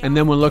 And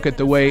then we'll look at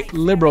the way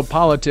liberal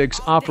politics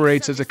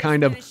operates as a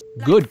kind of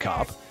good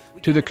cop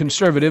to the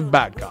conservative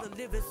bad cop.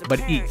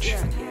 But each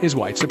is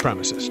white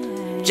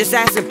supremacist. Just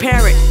as a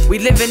parent, we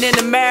living in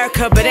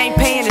America but ain't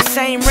paying the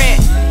same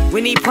rent.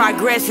 We need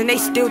progress and they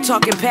still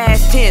talking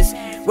past tense.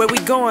 Where we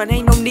going,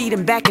 ain't no need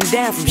in backing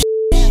down from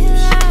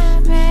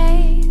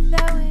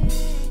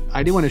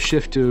I do want to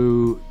shift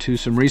to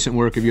some recent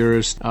work of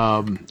yours.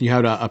 You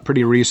had a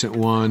pretty recent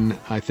one,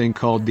 I think,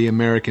 called The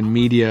American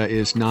Media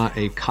is Not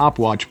a Cop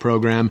Watch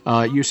Program.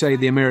 You say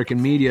the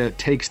American media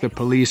takes the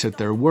police at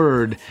their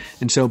word,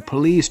 and so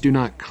police do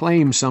not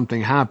claim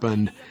something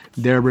happened.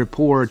 Their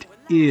report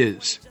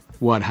is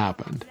what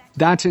happened.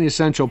 That's an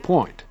essential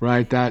point,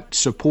 right? That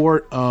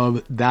support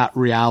of that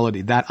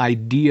reality, that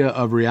idea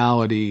of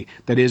reality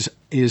that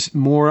is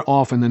more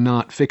often than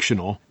not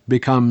fictional,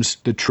 becomes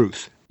the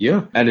truth.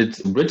 Yeah, and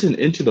it's written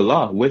into the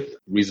law with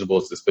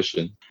reasonable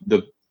suspicion.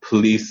 The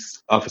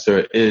police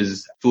officer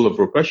is full of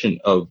repression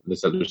of the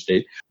settler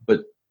state,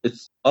 but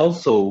it's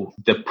also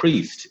the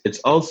priest. It's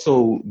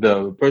also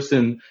the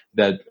person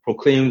that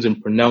proclaims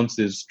and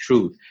pronounces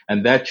truth.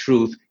 And that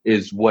truth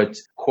is what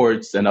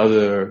courts and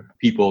other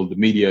people, the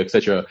media,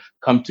 etc.,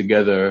 come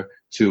together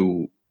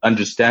to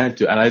understand,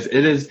 to analyze.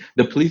 It is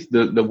the police,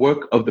 the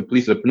work of the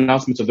police, the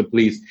pronouncements of the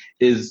police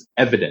is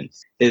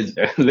evidence, is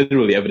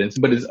literally evidence,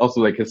 but it's also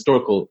like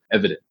historical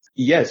evidence.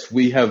 Yes,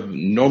 we have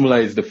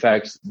normalized the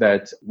facts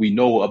that we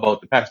know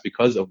about the past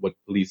because of what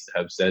police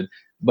have said.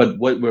 But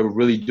what we're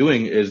really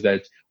doing is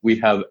that we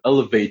have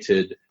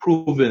elevated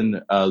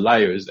proven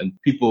liars and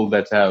people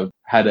that have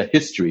had a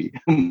history,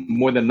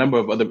 more than a number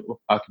of other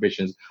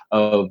occupations,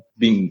 of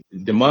being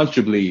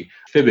demonstrably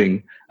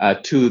fibbing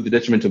to the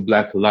detriment of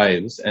Black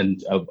lives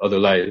and of other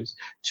lives,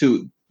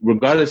 to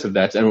regardless of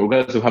that, and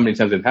regardless of how many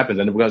times it happens,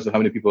 and regardless of how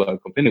many people are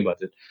complaining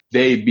about it,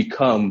 they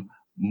become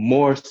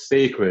more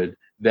sacred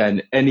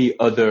than any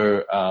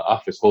other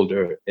office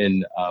holder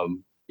in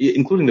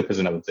including the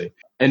president, I would say,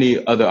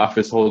 any other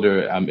office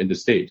holder in the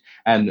state.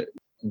 And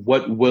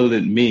what will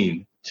it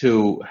mean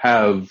to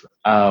have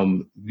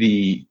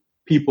the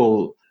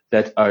people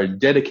that are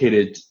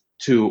dedicated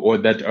to, or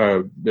that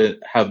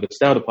have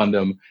bestowed upon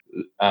them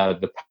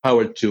the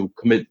power to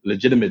commit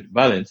legitimate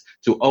violence,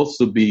 to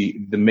also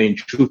be the main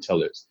truth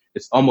tellers?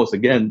 It's almost,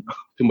 again,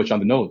 too much on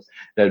the nose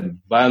that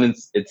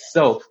violence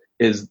itself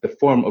is the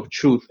form of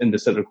truth in the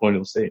settler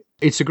colonial state.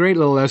 It's a great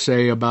little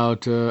essay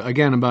about,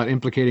 again, about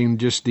implicating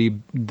just the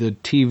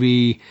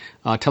TV,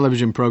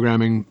 television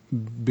programming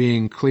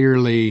being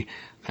clearly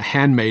a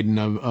handmaiden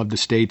of the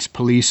state's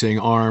policing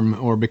arm,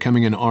 or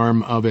becoming an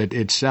arm of it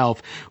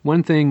itself.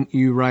 One thing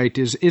you write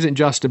isn't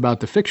just about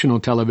the fictional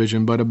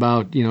television, but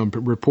about,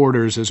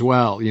 reporters as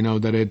well.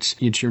 That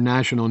it's your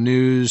national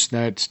news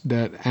that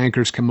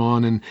anchors come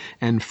on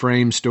and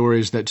frame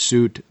stories that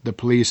suit the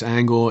police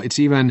angle. It's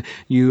even,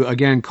 you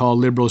again call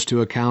liberals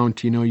to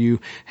account. You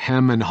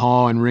hem and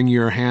haw and wring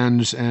your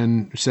hands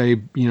and say,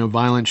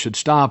 violence should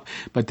stop,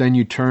 but then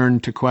you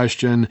turn to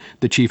question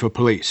the chief of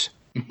police.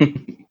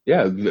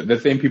 Yeah, the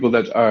same people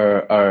that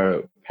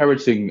are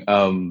parroting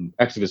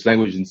activist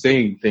language and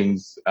saying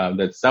things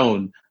that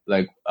sound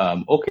like,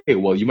 okay,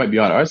 well, you might be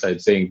on our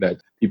side saying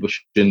that people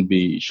shouldn't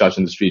be shot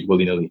in the street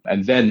willy-nilly.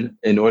 And then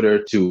in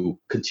order to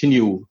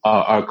continue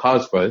our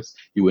cause for us,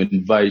 you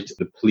invite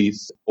the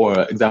police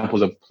or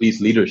examples of police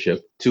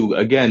leadership to,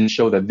 again,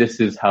 show that this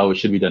is how it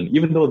should be done.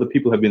 Even though the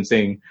people have been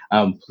saying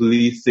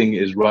policing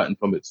is rotten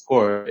from its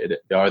core,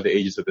 there are the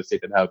agents of the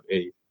state that have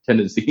a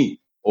tendency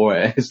or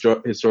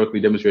historically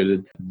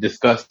demonstrated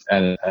disgust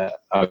and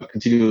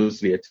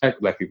continuously attack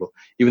Black people.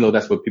 Even though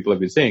that's what people have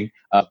been saying,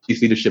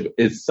 police leadership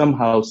is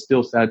somehow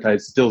still sanitized,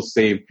 still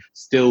saved,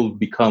 still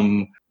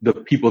become the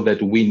people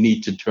that we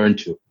need to turn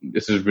to.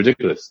 This is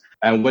ridiculous.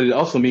 And what it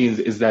also means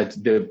is that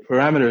the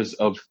parameters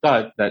of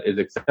thought that is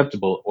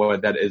acceptable or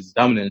that is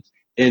dominant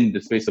in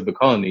the space of the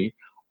colony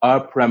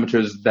are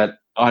parameters that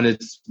on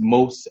its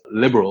most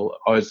liberal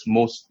or its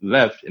most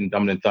left in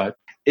dominant thought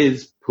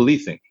is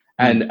policing.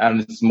 And on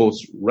its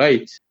most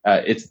right,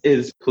 it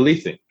is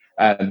policing.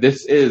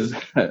 This is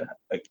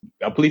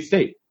a police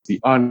state. The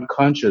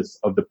unconscious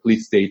of the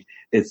police state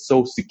is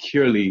so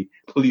securely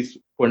police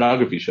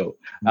pornography show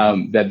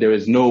that there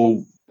is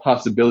no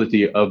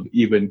possibility of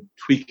even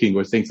tweaking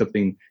or saying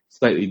something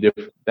slightly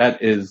different.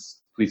 That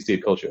is police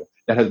state culture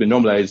that has been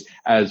normalized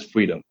as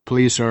freedom.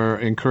 Police are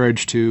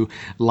encouraged to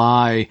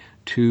lie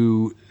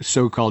to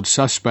so-called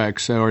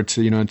suspects, or it's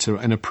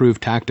an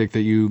approved tactic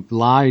that you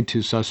lie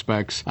to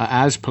suspects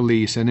as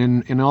police. And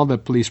in all the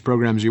police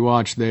programs you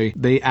watch,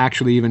 they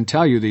actually even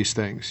tell you these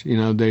things.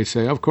 They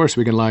say, of course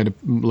we can lie to.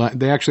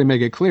 They actually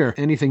make it clear.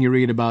 Anything you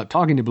read about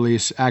talking to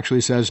police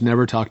actually says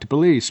never talk to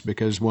police,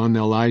 because one,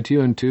 they'll lie to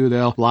you, and two,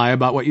 they'll lie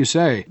about what you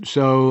say.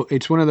 So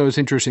it's one of those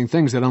interesting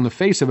things that on the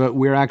face of it,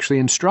 we're actually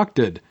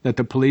instructed that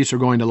the police are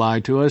going to lie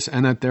to us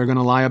and that they're going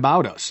to lie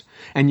about us.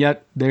 And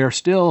yet they are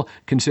still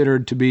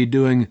considered to be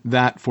doing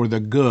that for the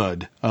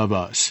good of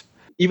us.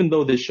 Even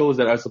though the shows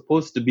that are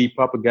supposed to be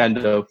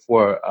propaganda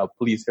for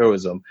police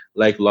heroism,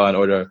 like Law and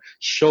Order,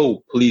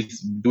 show police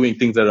doing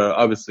things that are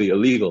obviously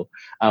illegal,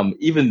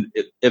 even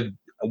if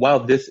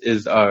while this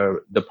is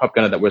the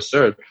propaganda that we're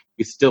served,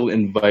 we still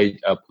invite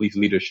police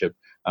leadership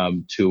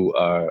to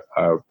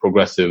our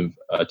progressive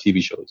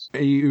TV shows.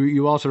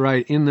 You also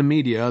write, in the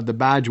media, the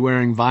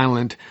badge-wearing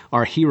violent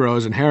are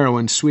heroes and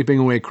heroines sweeping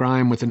away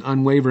crime with an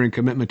unwavering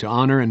commitment to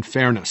honor and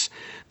fairness.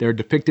 They're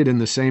depicted in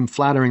the same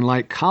flattering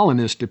light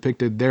colonists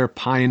depicted their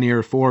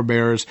pioneer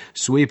forebears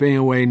sweeping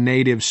away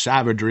native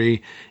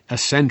savagery a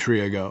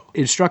century ago.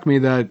 It struck me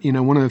that,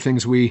 one of the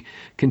things we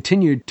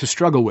continue to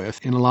struggle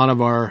with in a lot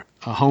of our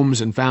homes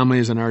and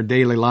families and our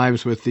daily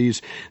lives with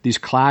these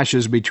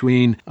clashes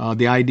between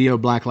the idea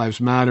of Black Lives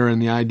Matter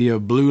and the idea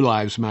of Blue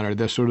Lives Matter,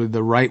 the sort of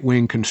the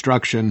right-wing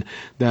construction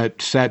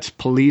that sets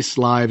police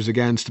lives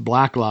against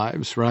black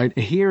lives, right?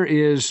 Here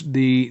is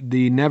the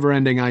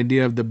never-ending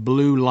idea of the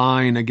blue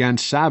line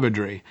against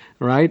savagery,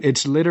 right?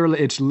 It's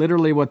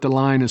literally what the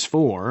line is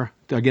for.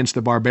 Against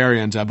the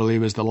barbarians, I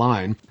believe, is the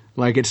line.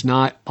 Like, it's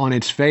not on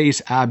its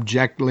face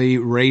abjectly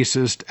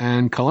racist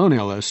and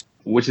colonialist.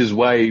 Which is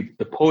why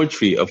the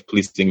poetry of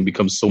policing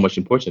becomes so much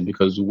important,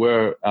 because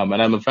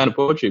and I'm a fan of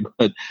poetry,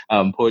 but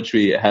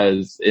poetry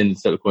in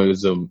settler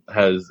colonialism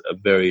has a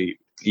very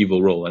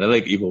evil role. And I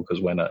like evil because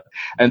why not?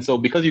 And so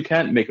because you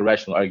can't make a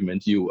rational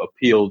argument, you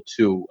appeal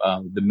to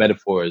the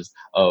metaphors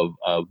of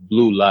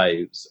blue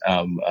lives,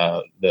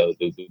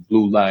 the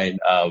blue line,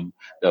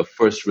 the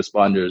first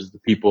responders, the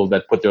people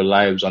that put their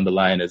lives on the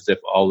line, as if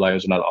all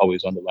lives are not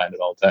always on the line at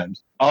all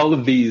times. All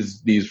of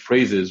these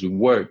phrases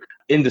work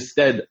in the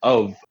stead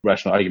of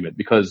rational argument,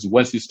 because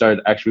once you start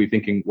actually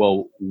thinking,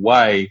 well,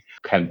 why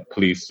can't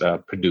police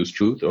produce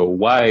truth, or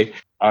why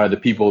are the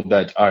people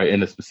that are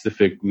in a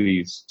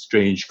specifically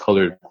strange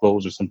colored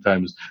clothes or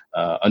sometimes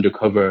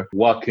undercover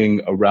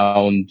walking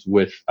around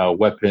with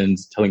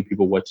weapons, telling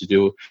people what to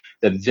do,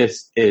 that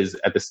this is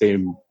at the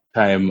same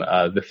time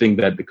the thing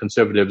that the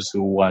conservatives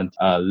who want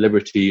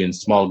liberty and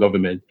small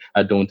government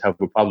don't have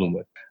a problem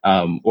with.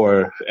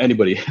 Or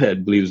anybody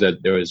that believes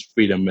that there is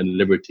freedom and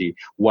liberty.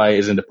 Why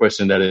isn't the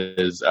person that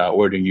is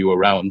ordering you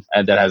around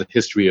and that has a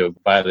history of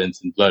violence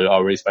and blood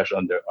already splashed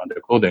on their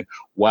clothing,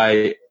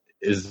 why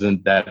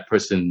isn't that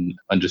person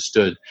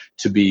understood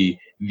to be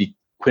the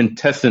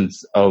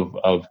quintessence of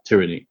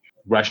tyranny?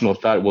 Rational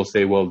thought will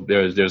say, well,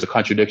 there's a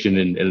contradiction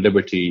in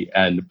liberty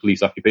and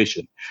police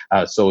occupation.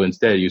 So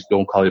instead, you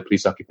don't call it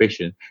police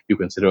occupation. You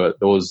consider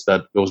those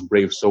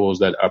brave souls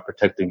that are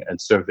protecting and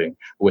serving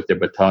with their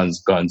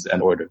batons, guns,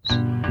 and orders.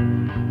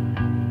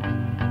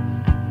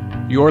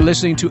 You're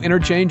listening to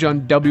Interchange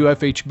on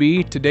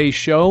WFHB. Today's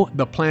show,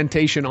 The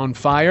Plantation on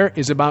Fire,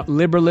 is about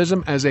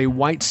liberalism as a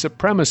white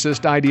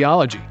supremacist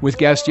ideology, with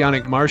guest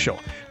Yannick Marshall,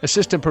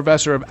 assistant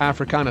professor of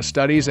Africana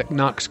Studies at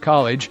Knox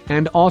College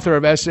and author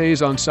of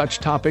essays on such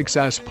topics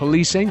as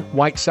policing,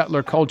 white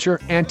settler culture,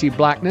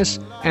 anti-blackness,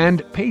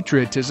 and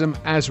patriotism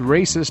as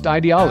racist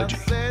ideology.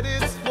 Said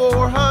it's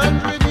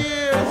 400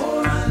 years.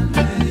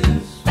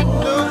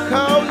 Look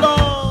how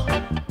long.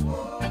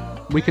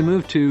 We can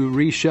move to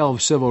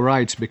reshelve civil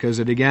rights because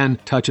it again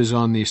touches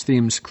on these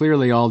themes.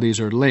 Clearly, all these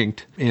are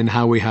linked in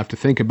how we have to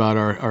think about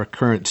our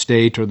current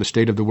state, or the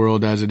state of the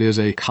world as it is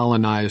a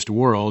colonized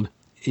world.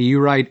 You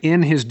write,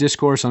 in his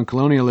discourse on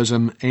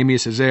colonialism,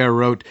 Amias Isaiah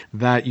wrote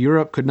that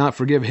Europe could not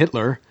forgive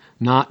Hitler,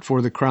 not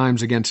for the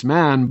crimes against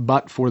man,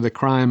 but for the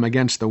crime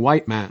against the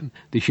white man,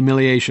 the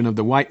humiliation of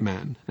the white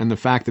man, and the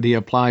fact that he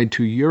applied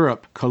to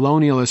Europe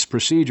colonialist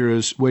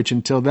procedures which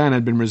until then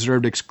had been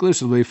reserved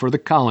exclusively for the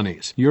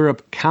colonies.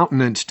 Europe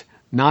countenanced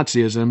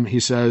Nazism, he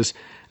says,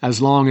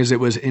 as long as it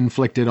was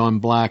inflicted on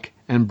black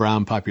and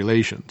brown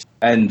populations.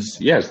 And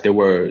yes, there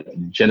were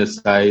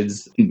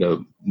genocides in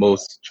the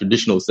most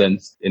traditional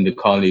sense in the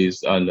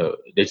colonies on a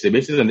day-to-day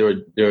basis, and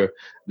there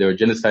were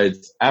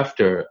genocides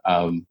after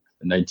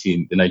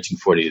the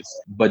 1940s.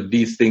 But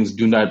these things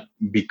do not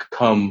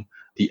become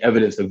the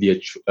evidence of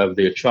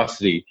the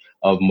atrocity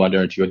of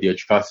modernity or the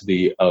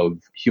atrocity of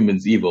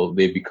humans' evil.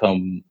 They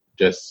become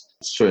just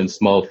certain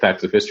small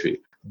facts of history.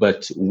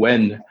 But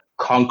when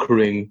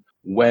conquering,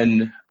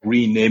 when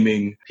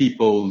renaming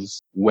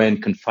peoples,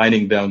 when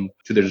confining them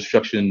to their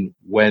destruction,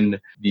 when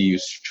the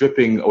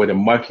stripping or the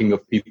marking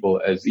of people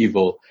as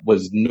evil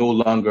was no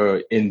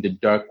longer in the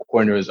dark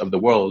corners of the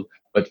world,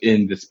 but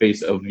in the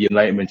space of the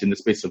Enlightenment, in the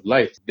space of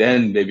life,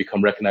 then they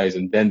become recognized,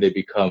 and then they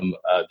become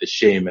the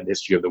shame and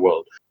history of the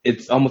world.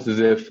 It's almost as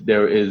if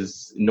there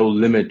is no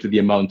limit to the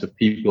amount of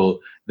people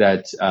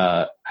that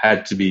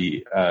had to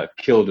be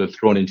killed or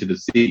thrown into the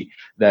sea,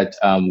 that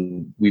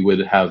we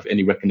would have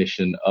any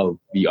recognition of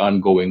the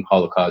ongoing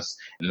Holocaust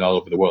all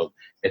over the world.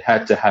 It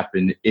had to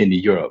happen in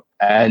Europe,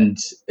 and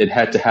it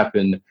had to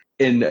happen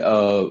in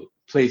a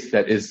place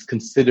that is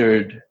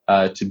considered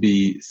to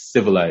be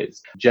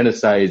civilized.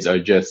 Genocides are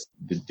just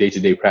the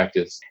day-to-day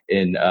practice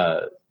in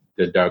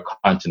the Dark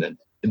Continent.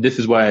 This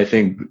is why I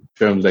think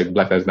terms like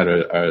Black Lives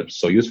Matter are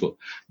so useful,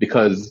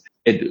 because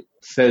it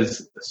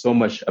says so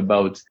much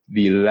about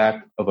the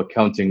lack of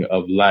accounting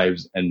of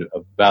lives and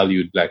of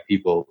valued Black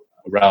people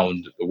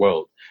around the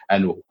world,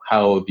 and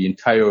how the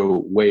entire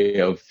way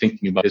of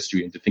thinking about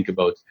history and to think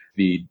about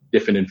the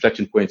different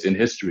inflection points in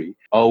history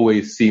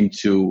always seem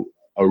to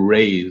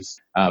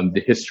erase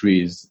the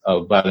histories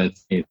of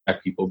violence against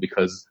Black people,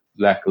 because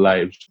Black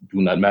lives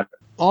do not matter.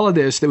 All of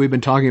this that we've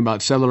been talking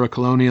about, settler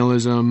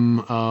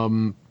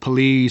colonialism,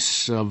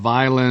 police,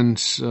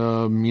 violence,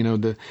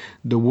 the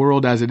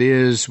world as it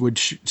is,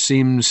 which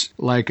seems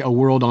like a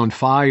world on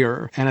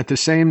fire. And at the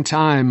same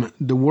time,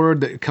 the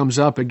word that comes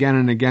up again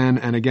and again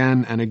and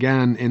again and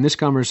again in this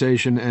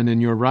conversation and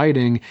in your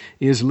writing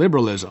is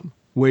liberalism,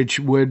 which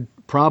would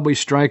probably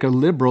strike a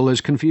liberal as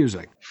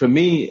confusing. For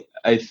me,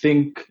 I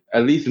think,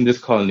 at least in this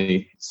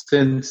colony,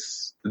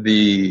 since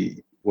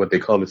what they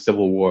call the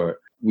Civil War,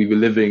 we were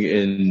living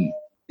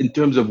in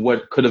terms of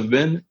what could have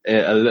been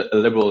a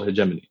liberal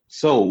hegemony.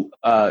 So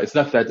it's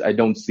not that I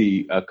don't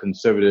see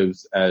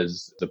conservatives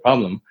as the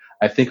problem.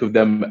 I think of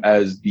them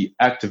as the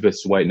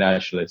activist white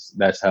nationalists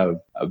that have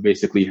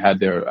basically had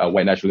their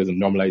white nationalism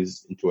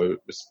normalized into a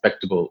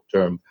respectable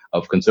term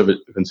of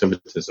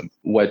conservatism.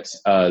 What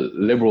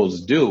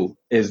liberals do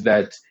is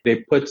that they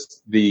put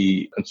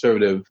the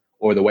conservative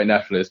or the white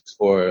nationalists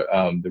or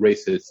the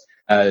racists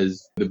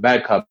as the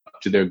bad cop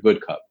to their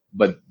good cop.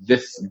 But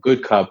this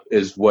good cop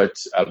is what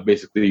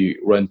basically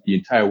runs the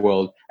entire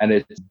world, and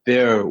it's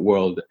their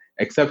world,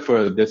 except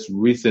for this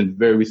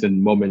very recent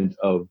moment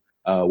of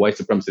white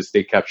supremacist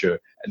state capture,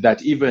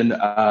 that even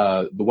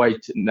the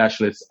white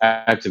nationalist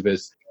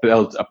activists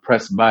felt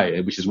oppressed by,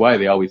 which is why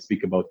they always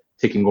speak about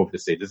taking over the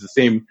state. It's the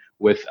same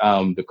with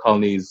the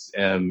colonies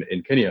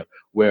in Kenya,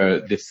 where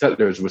the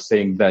settlers were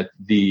saying that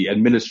the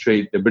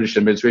British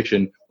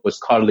administration was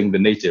coddling the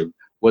native,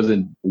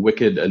 wasn't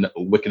wicked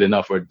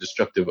enough or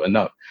destructive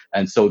enough.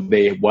 And so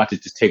they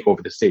wanted to take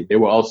over the state. They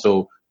were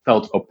also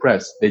felt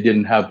oppressed. They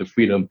didn't have the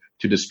freedom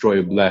to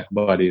destroy Black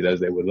bodies as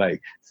they would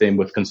like. Same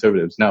with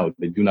conservatives now.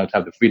 They do not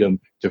have the freedom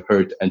to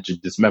hurt and to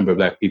dismember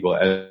Black people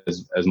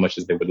as much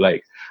as they would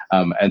like.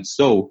 And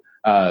so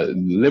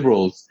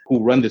liberals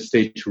who run the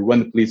state, who run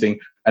the policing,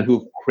 and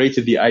who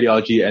created the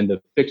ideology and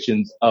the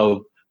fictions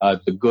of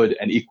the good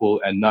and equal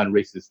and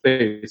non-racist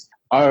space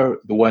are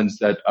the ones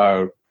that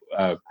are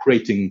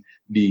creating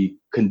the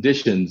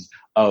conditions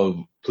of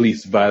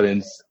police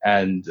violence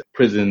and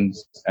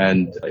prisons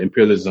and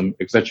imperialism,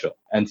 etc.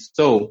 And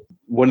so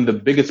one of the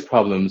biggest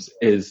problems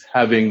is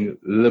having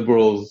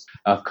liberals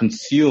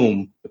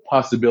consume the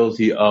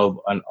possibility of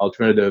an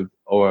alternative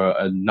or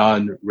a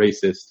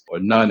non-racist or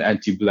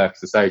non-anti-Black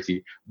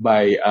society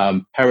by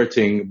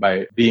parroting,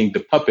 by being the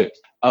puppet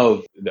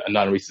of a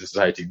non-racist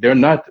society. They're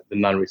not the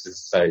non-racist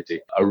society.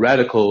 A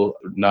radical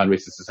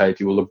non-racist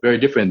society will look very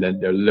different than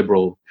their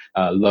liberal,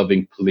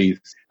 loving police,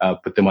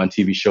 put them on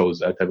TV shows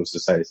type of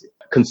society.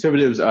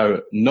 Conservatives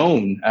are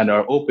known and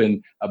are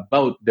open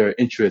about their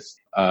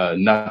interest,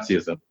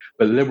 Nazism.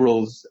 But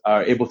liberals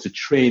are able to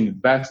train the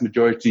vast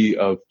majority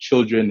of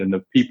children and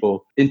of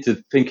people into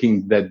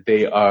thinking that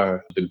they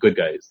are the good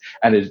guys.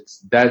 And it's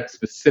that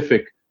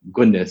specific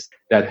goodness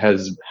that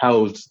has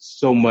housed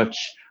so much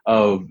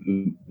of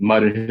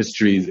modern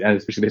histories, and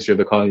especially the history of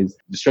the colonies,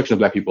 destruction of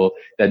Black people,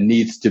 that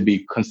needs to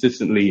be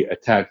consistently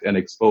attacked and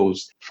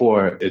exposed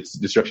for its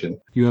destruction.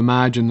 You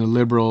imagine the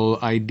liberal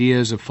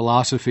ideas of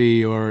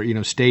philosophy or,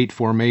 state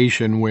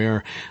formation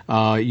where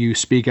you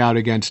speak out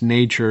against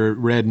nature,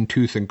 red in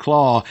tooth and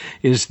claw,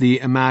 is the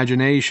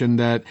imagination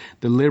that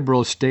the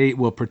liberal state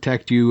will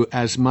protect you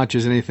as much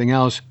as anything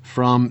else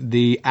from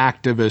the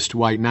activist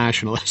white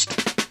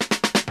nationalist.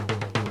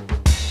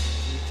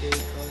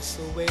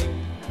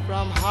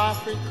 From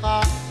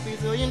Africa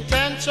with the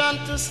intention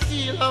to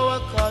steal our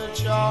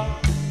culture.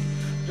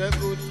 The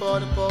good for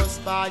the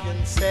post by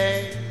and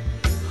say,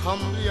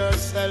 humble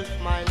yourself,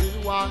 my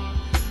little one.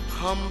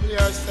 Humble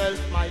yourself,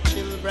 my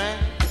children.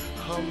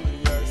 Humble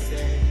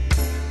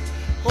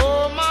yourself.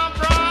 Oh, my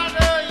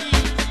brother.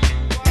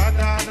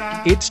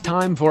 It's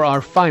time for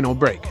our final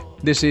break.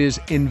 This is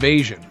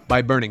Invasion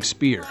by Burning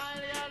Spear.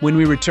 When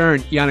we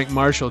return, Yannick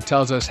Marshall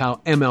tells us how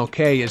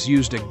MLK is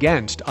used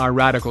against our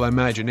radical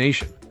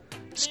imagination.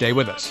 Stay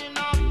with us.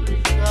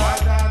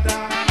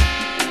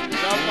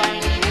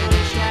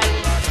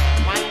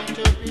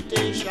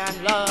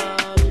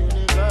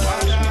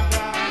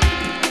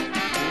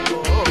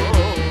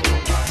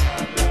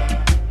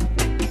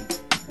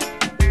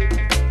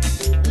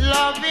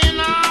 Love in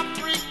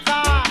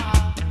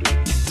Africa.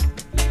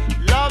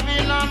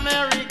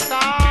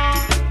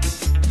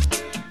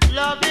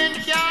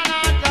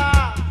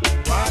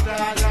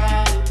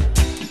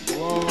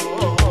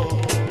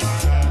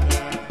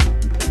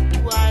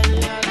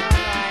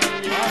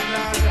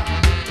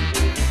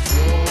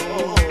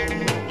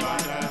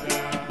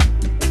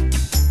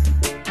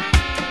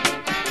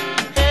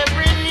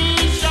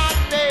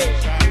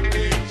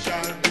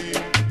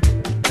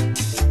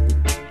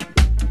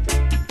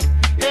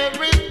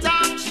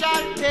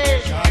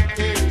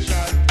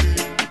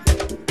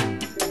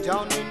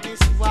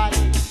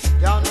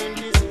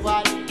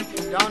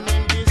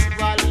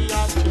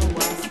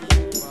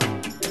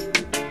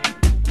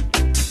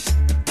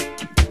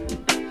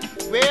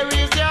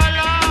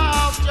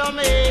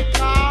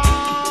 Jamaica?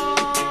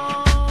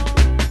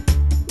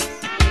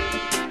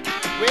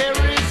 Where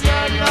is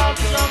your love,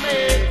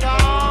 Jamaica?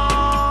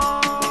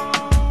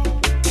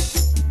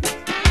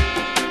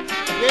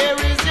 Where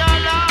is your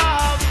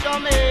love,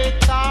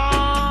 Jamaica?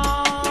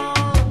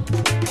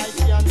 I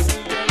can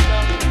see your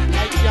love,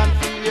 I can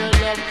feel your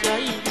love, can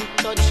even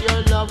touch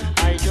your love.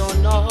 I don't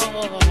know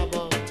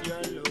about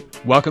your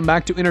love. Welcome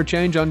back to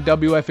Interchange on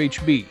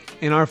WFHB.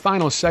 In our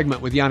final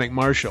segment with Yannick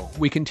Marshall,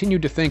 we continue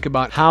to think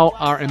about how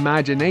our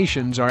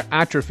imaginations are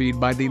atrophied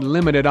by the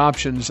limited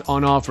options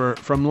on offer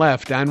from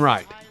left and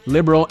right,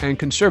 liberal and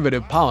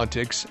conservative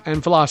politics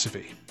and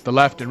philosophy, the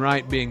left and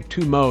right being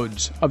two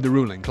modes of the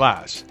ruling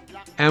class.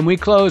 And we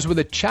close with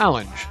a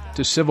challenge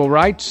to civil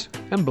rights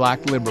and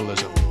black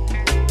liberalism.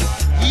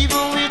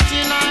 Even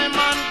within I'm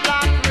on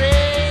black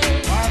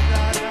race,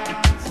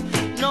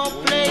 no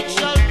plague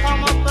shall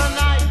come upon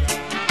I.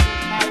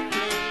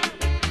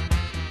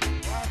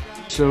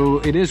 So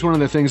it is one of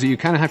the things that you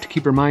kind of have to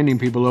keep reminding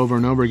people over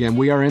and over again.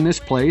 We are in this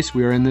place.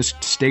 We are in this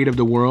state of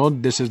the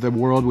world. This is the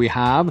world we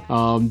have.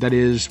 That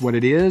is what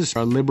it is.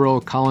 A liberal,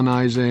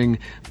 colonizing,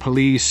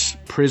 police,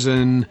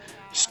 prison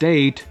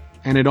state.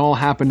 And it all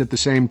happened at the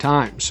same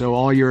time. So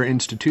all your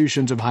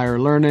institutions of higher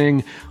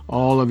learning,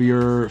 all of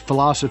your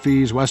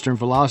philosophies, Western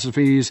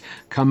philosophies,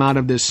 come out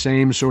of this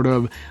same sort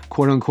of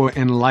quote-unquote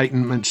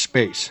enlightenment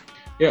space.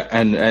 Yeah,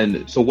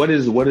 and so what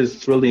is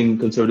thrilling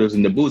conservatives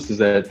in the booth is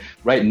that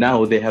right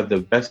now they have the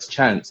best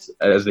chance,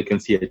 as they can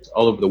see it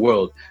all over the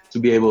world, to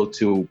be able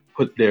to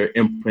put their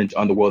imprint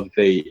on the world that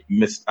they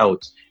missed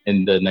out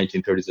in the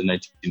 1930s and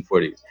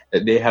 1940s.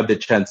 That they have the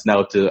chance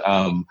now to,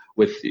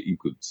 you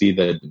could see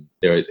that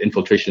there are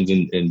infiltrations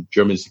in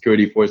German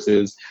security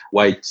forces.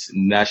 White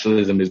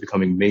nationalism is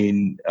becoming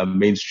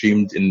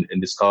mainstreamed in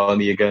this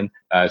colony again.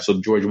 So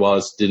George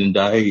Wallace didn't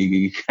die;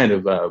 he kind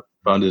of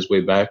found his way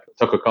back.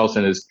 Tucker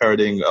Carlson is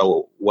parroting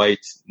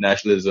white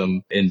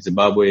nationalism in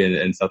Zimbabwe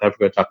and South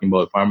Africa, talking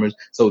about farmers.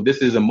 So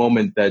this is a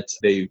moment that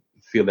they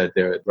feel that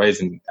they're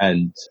rising,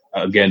 and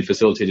again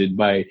facilitated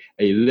by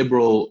a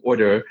liberal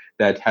order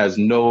that has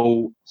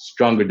no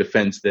stronger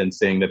defense than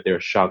saying that they're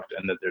shocked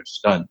and that they're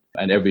stunned.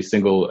 And every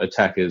single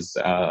attack is,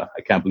 I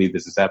can't believe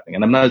this is happening.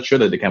 And I'm not sure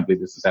that they can't believe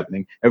this is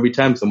happening. Every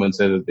time someone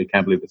says that they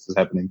can't believe this is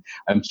happening,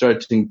 I'm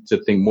starting to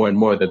think more and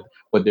more that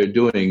what they're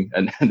doing,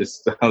 and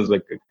this sounds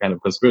like a kind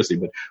of conspiracy,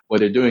 but what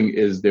they're doing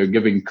is they're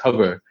giving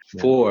cover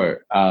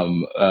for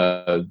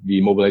the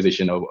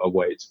mobilization of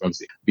white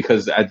supremacy.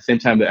 Because at the same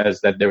time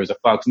as that there was a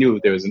Fox News,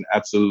 there was an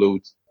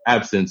absolute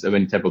absence of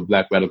any type of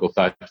black radical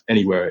thought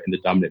anywhere in the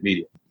dominant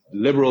media.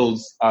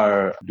 Liberals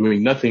are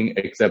doing nothing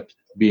except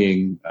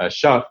being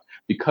shocked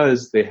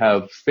because they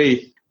have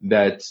faith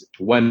that,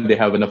 one, they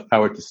have enough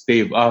power to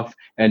stave off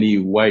any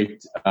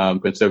white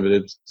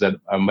conservatives that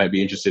might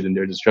be interested in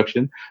their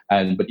destruction.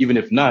 But even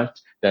if not,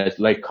 that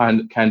like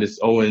Candace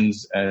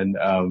Owens and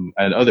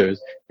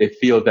others, they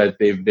feel that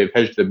they've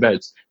hedged their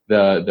bets.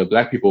 The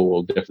black people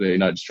will definitely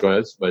not destroy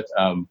us, but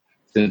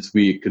since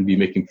we can be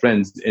making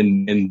friends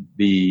in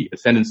the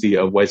ascendancy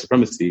of white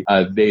supremacy,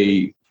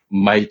 they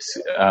might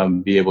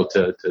be able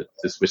to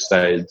switch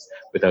sides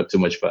without too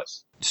much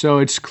fuss. So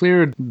it's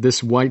clear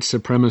this white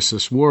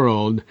supremacist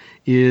world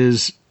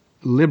is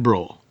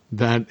liberal,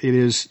 that it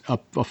is a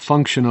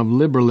function of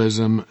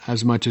liberalism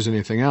as much as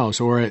anything else,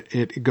 or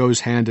it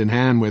goes hand in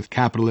hand with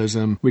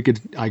capitalism. We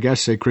could, I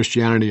guess, say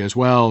Christianity as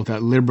well,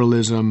 that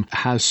liberalism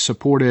has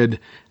supported,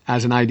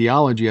 as an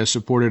ideology, has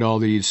supported all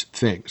these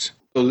things.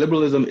 So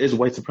liberalism is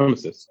white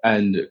supremacist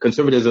and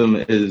conservatism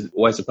is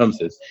white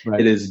supremacist.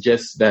 Right. It is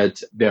just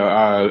that there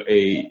are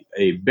a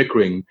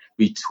bickering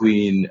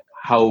between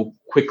how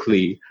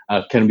quickly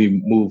can we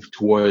move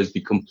towards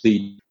the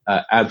complete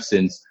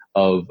absence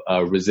of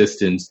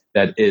resistance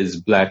that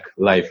is black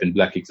life and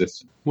black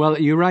existence. Well,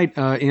 you write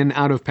in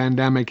Out of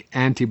Pandemic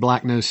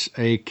Anti-Blackness,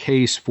 a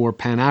Case for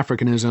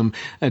Pan-Africanism.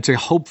 It's a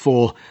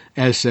hopeful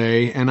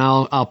essay, and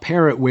I'll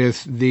pair it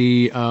with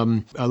the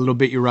a little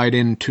bit you write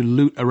in To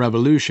Loot a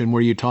Revolution,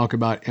 where you talk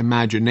about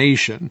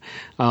imagination.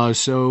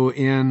 So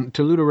in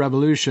To Loot a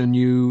Revolution,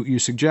 you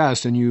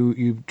suggest, and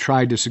you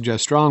tried to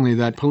suggest strongly,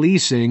 that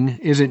policing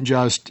isn't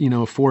just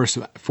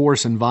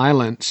force and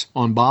violence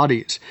on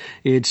bodies.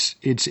 It's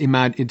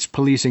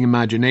policing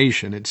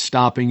imagination. It's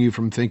stopping you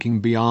from thinking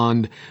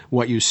beyond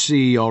what you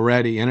see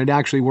already. And it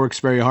actually works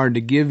very hard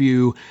to give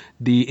you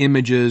the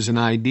images and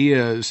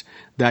ideas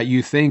that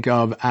you think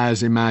of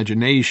as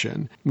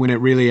imagination when it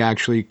really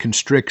actually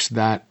constricts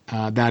that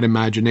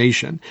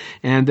imagination.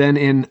 And then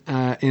in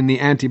the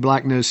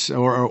Anti-Blackness,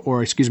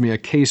 or excuse me, A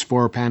Case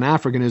for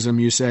Pan-Africanism,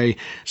 you say,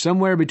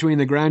 somewhere between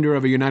the grandeur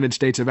of a United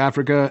States of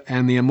Africa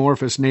and the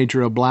amorphous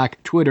nature of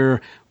black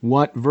Twitter,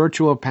 what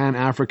virtual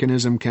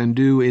Pan-Africanism can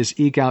do is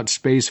eke out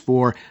space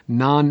for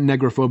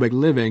non-negrophobic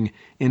living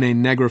in a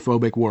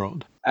negrophobic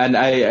world. And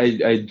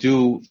I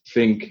do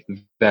think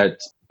that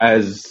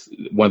as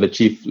one of the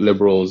chief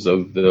liberals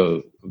of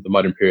the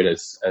modern period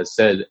has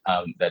said,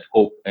 that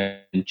hope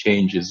and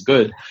change is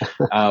good.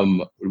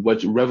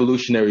 What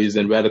revolutionaries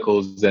and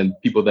radicals and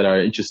people that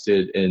are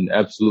interested in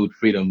absolute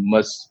freedom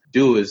must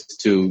do is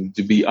to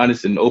be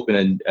honest and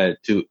open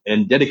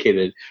and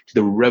dedicated to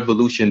the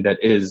revolution that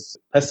is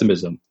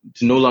pessimism,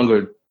 to no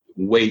longer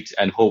wait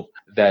and hope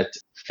that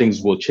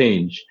things will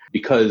change,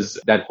 because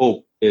that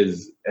hope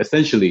is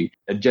essentially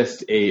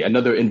just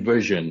another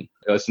inversion.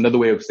 It's another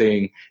way of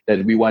saying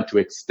that we want to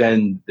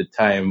extend the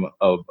time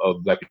of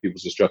Black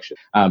people's destruction.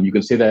 You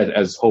can say that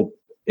as hope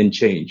and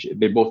change.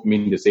 They both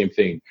mean the same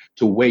thing: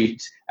 to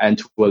wait and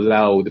to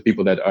allow the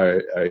people that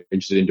are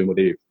interested in doing what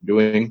they're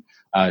doing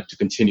to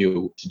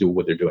continue to do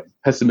what they're doing.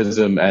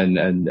 Pessimism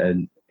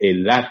and a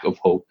lack of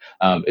hope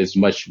is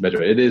much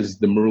better. It is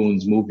the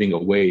Maroons moving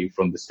away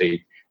from the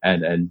state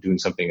and doing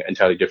something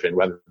entirely different,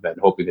 rather than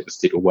hoping that the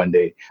state will one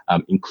day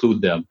include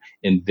them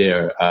in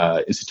their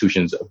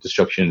institutions of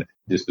destruction,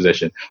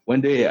 dispossession. One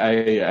day,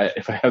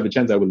 if I have the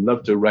chance, I would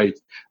love to write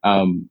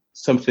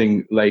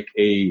something like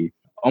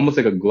almost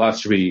like a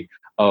glossary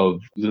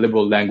of the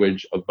liberal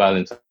language of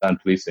violence on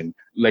policing.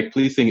 Like,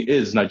 policing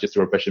is not just a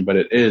repression, but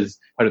it is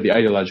part of the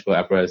ideological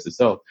apparatus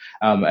itself.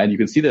 And you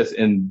can see this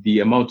in the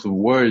amount of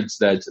words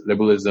that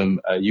liberalism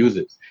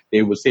uses.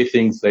 They will say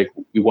things like,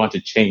 we want to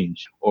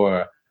change,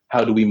 or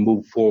how do we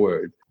move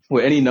forward,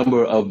 or any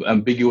number of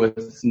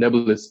ambiguous,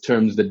 nebulous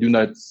terms that do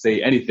not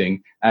say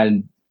anything,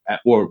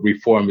 or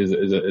reform is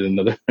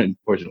another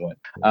important one,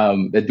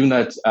 that do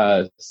not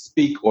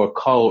speak or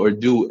call or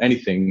do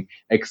anything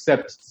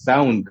except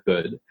sound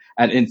good.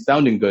 And in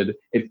sounding good,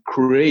 it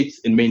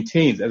creates and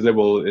maintains, as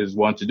liberal is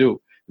want to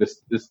do,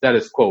 the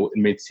status quo,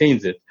 and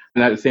maintains it.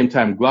 And at the same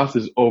time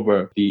glosses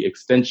over the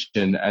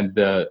extension and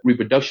the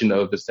reproduction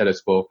of the status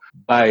quo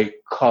by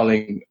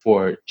calling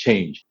for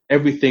change.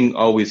 Everything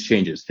always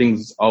changes.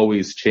 Things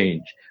always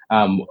change.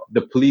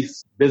 The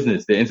police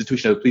business, the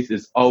institution of the police,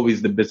 is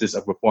always the business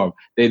of reform.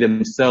 They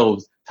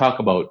themselves talk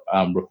about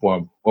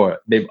reform, or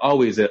they've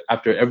always,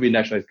 after every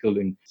nationalized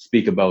killing,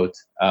 speak about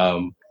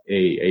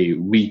a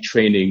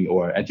retraining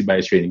or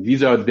anti-bias training.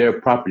 These are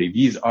their property.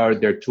 These are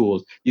their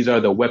tools. These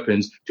are the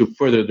weapons to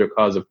further their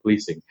cause of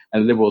policing.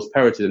 And liberals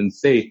parrot it and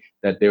say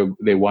that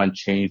they want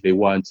change, they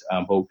want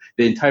hope.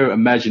 The entire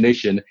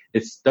imagination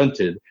is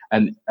stunted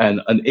and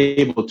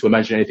unable to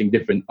imagine anything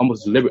different,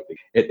 almost deliberately.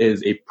 It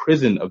is a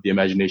prison of the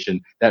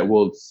imagination that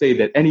will say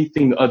that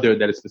anything other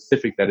that is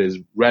specific, that is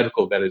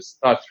radical, that is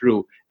thought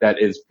through, that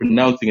is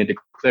pronouncing and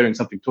declaring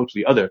something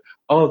totally other,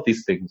 all of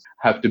these things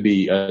have to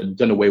be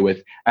done away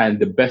with. And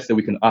the best that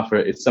we can offer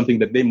is something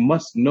that they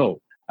must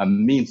know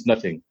means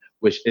nothing,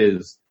 which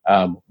is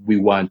we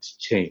want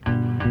change.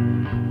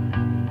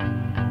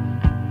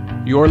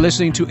 You're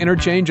listening to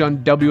Interchange on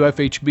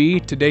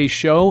WFHB. Today's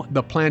show,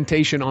 The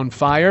Plantation on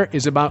Fire,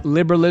 is about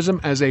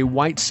liberalism as a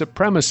white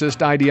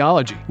supremacist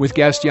ideology, with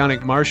guest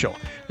Yannick Marshall,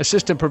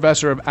 assistant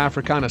professor of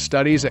Africana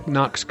Studies at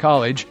Knox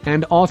College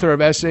and author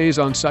of essays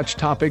on such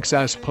topics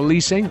as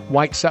policing,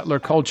 white settler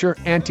culture,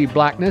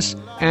 anti-blackness,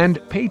 and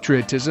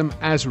patriotism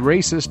as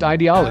racist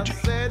ideology.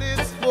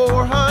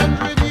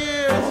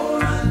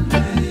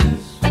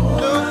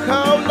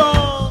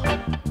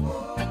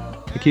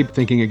 Keep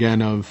thinking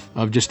again of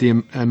just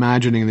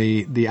imagining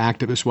the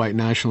activist white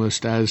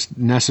nationalist as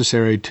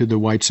necessary to the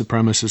white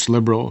supremacist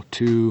liberal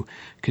to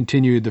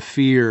continue the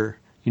fear,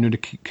 to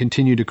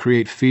continue to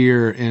create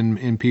fear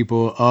in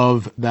people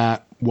of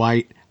that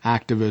white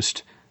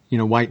activist,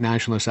 white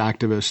nationalist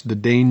activist, the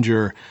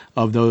danger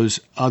of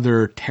those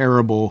other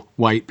terrible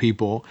white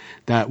people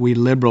that we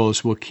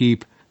liberals will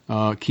keep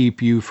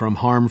you from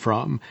harm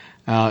from,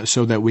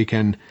 so that we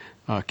can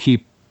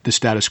keep the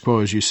status quo,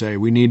 as you say.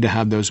 We need to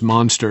have those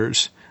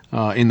monsters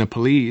in the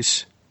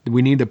police.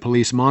 We need the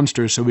police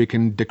monsters so we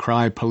can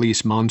decry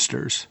police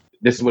monsters.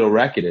 This is what a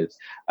racket is.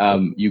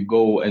 You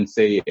go and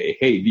say,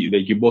 hey,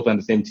 you're both on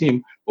the same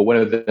team, but one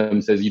of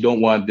them says, you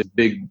don't want this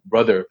big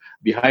brother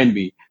behind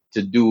me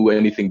to do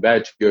anything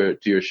bad to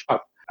your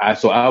shop.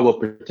 So I will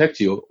protect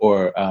you,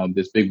 or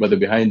this big brother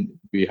behind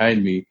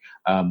me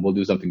will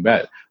do something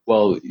bad.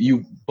 Well,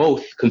 you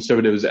both,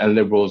 conservatives and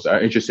liberals,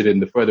 are interested in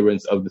the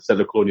furtherance of the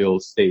settler colonial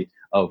state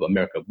of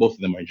America. Both of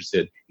them are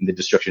interested in the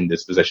destruction and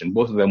dispossession.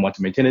 Both of them want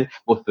to maintain it.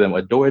 Both of them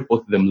adore it.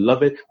 Both of them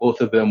love it.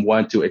 Both of them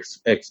want to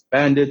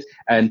expand it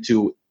and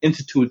to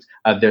institute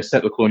their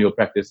settler colonial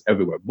practice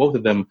everywhere. Both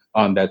of them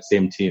on that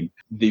same team.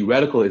 The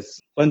radical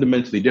is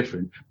fundamentally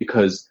different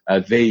because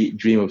they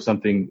dream of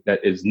something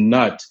that is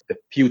not the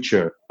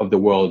future of the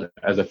world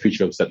as a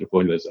future of settler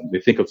colonialism.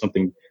 They think of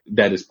something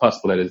that is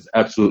possible, that is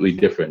absolutely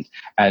different.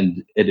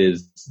 And it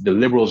is the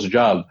liberals'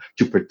 job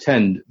to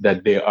pretend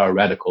that they are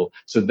radical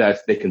so that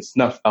they can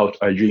snuff out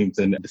our dreams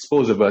and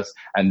dispose of us,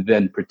 and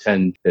then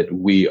pretend that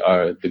we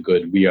are the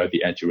good, we are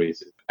the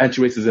anti-racist.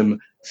 Anti-racism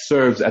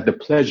serves at the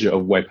pleasure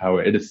of white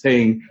power. It is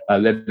saying,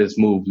 let us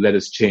move, let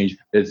us change,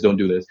 let's don't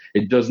do this.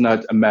 It does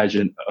not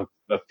imagine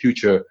a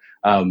future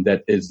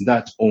that is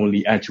not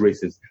only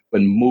anti-racist,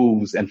 but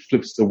moves and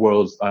flips the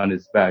world on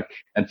its back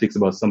and thinks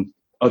about some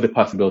other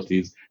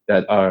possibilities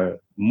that are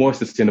more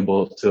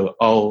sustainable to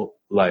all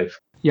life.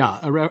 Yeah,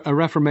 a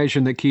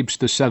reformation that keeps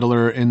the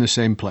settler in the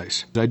same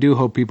place. I do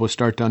hope people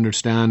start to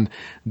understand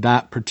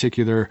that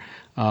particular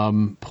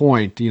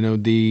point. You know,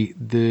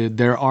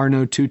 there are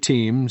no two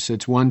teams.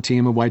 It's one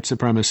team of white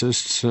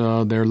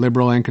supremacists. They're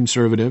liberal and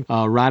conservative.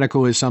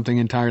 Radical is something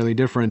entirely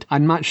different.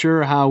 I'm not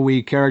sure how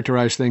we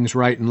characterize things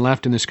right and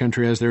left in this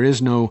country, as there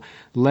is no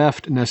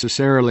left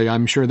necessarily.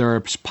 I'm sure there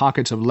are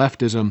pockets of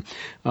leftism,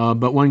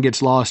 but one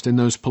gets lost in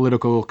those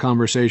political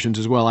conversations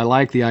as well. I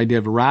like the idea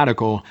of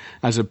radical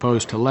as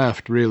opposed to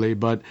left, really.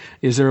 But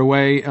is there a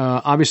way?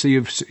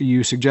 Obviously,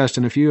 you suggest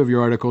in a few of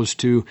your articles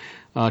to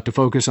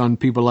focus on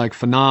people like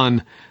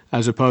Fanon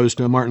as opposed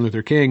to Martin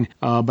Luther King.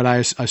 But I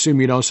assume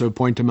you'd also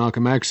point to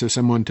Malcolm X as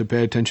someone to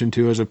pay attention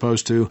to as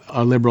opposed to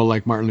a liberal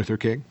like Martin Luther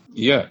King.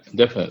 Yeah,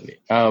 definitely.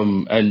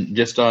 And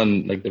just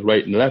on like the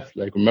right and left,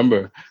 like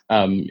remember,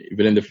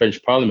 even in the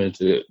French Parliament,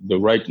 the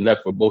right and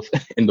left were both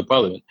in the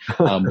Parliament,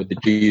 but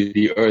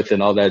the Earth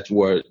and all that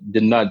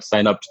did not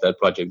sign up to that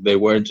project. They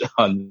weren't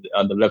on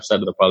the left side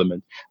of the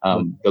Parliament.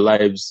 The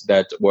lives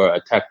that were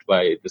attacked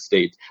by the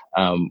state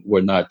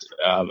were not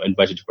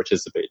invited to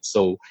participate.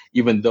 So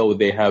even though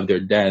they have their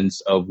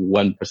dance of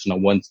one person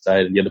on one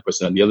side and the other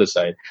person on the other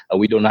side,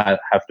 we do not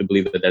have to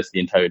believe that that's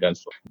the entire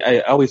dance floor. I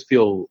always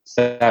feel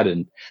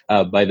saddened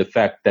by the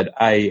fact that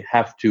I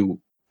have to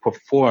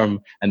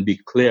perform and be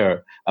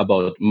clear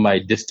about my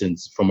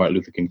distance from Martin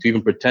Luther King, to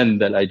even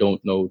pretend that I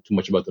don't know too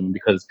much about them,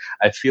 because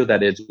I feel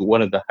that it's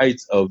one of the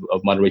heights of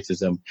modern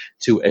racism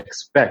to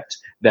expect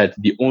that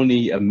the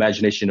only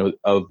imagination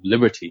of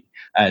liberty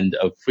and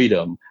of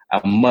freedom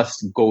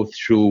must go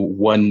through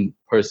one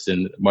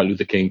person, Martin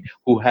Luther King,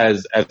 who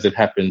has, as it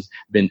happens,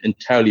 been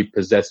entirely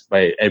possessed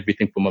by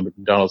everything from a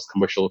McDonald's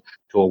commercial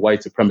to a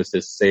white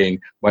supremacist saying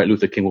Martin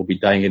Luther King will be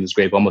dying in his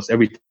grave almost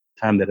every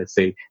time that I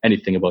say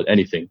anything about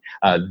anything.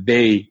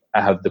 They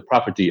have the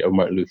property of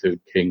Martin Luther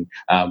King.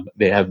 I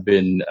have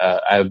been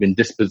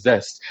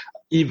dispossessed.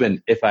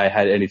 Even if I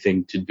had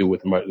anything to do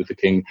with Martin Luther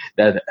King,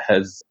 that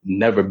has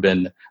never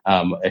been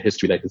a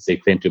history that I can say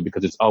claim to,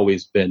 because it's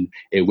always been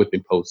a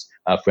whipping post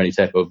for any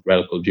type of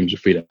radical dreams of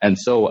freedom. And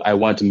so I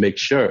want to make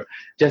sure,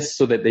 just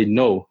so that they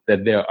know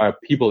that there are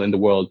people in the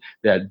world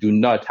that do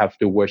not have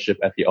to worship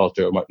at the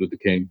altar of Martin Luther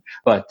King,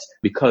 but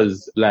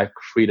because Black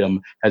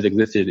freedom has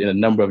existed in a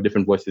number of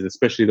different voices,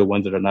 especially the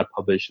ones that are not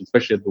published,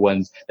 especially the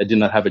ones that did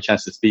not have a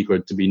chance to speak or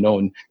to be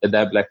known,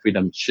 that Black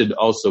freedom should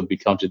also be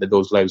counted, that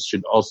those lives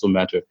should also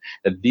matter,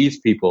 that these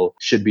people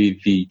should be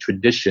the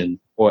tradition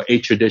or a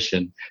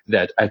tradition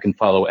that I can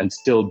follow and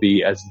still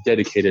be as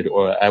dedicated,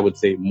 or I would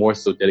say more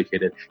so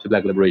dedicated, to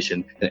Black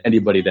liberation than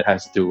anybody that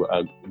has to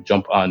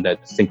jump on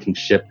that sinking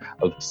ship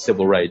of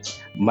civil rights.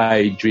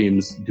 My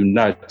dreams do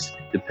not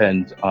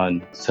depend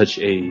on such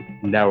a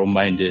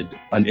narrow-minded,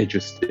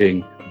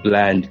 uninteresting,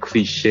 bland,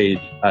 cliched,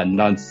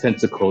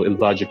 nonsensical,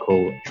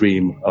 illogical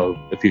dream of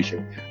the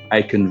future.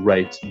 I can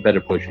write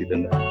better poetry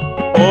than that.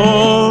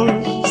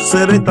 Oh,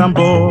 serei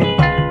tambor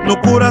no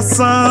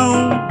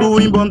coração do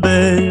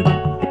imbondeiro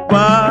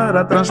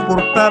para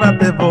transportar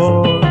até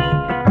voz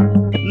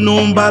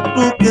num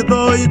batuque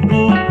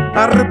doido,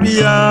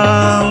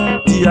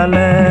 arrepiante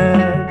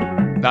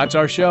alegre. That's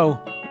our show.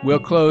 We'll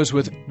close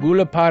with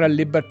Gula para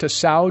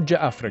Libertação de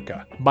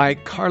África by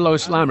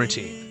Carlos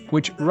Lamartine,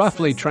 which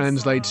roughly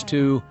translates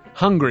to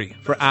Hungry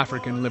for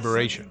African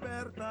Liberation.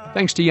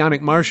 Thanks to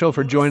Yannick Marshall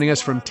for joining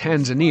us from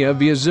Tanzania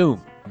via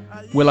Zoom.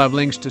 We'll have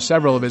links to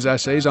several of his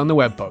essays on the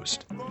web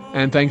post.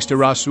 And thanks to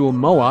Rasul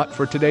Mowat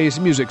for today's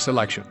music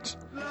selections.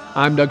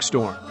 I'm Doug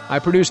Storm. I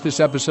produced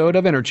this episode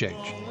of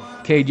Interchange.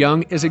 Cade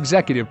Young is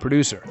executive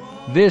producer.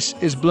 This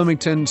is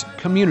Bloomington's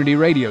community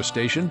radio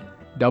station,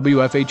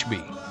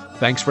 WFHB.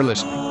 Thanks for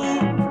listening.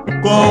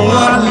 Com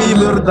a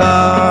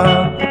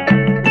liberdade.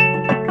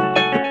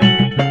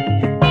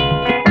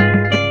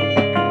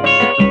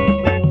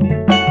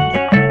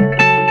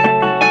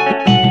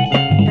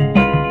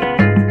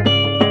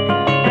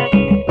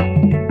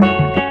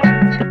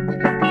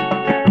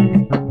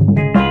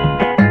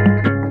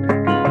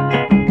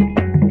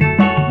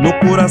 No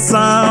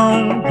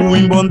coração do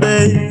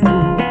imbondeiro,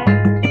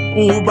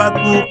 o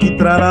batuque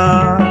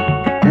trará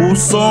o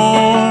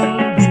som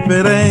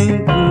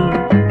diferente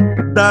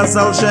das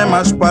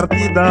algemas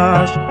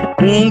partidas,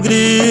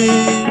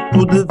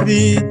 grito de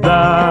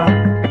vida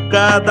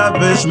cada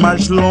vez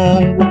mais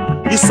longo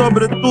e,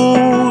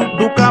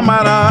 sobretudo,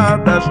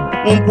 camaradas,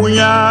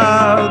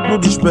 punhado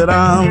de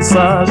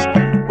esperanças,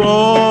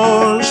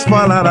 pois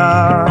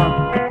falará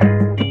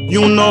de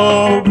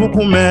novo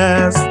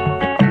começo,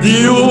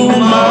 de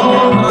uma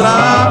outra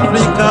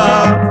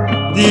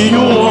África, de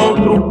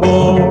outro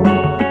povo,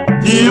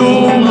 de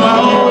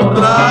uma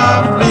outra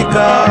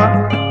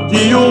África,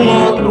 de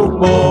outro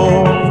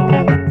povo.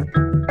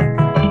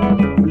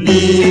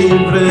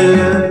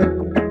 Livre,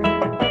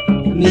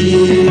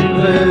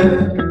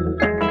 livre.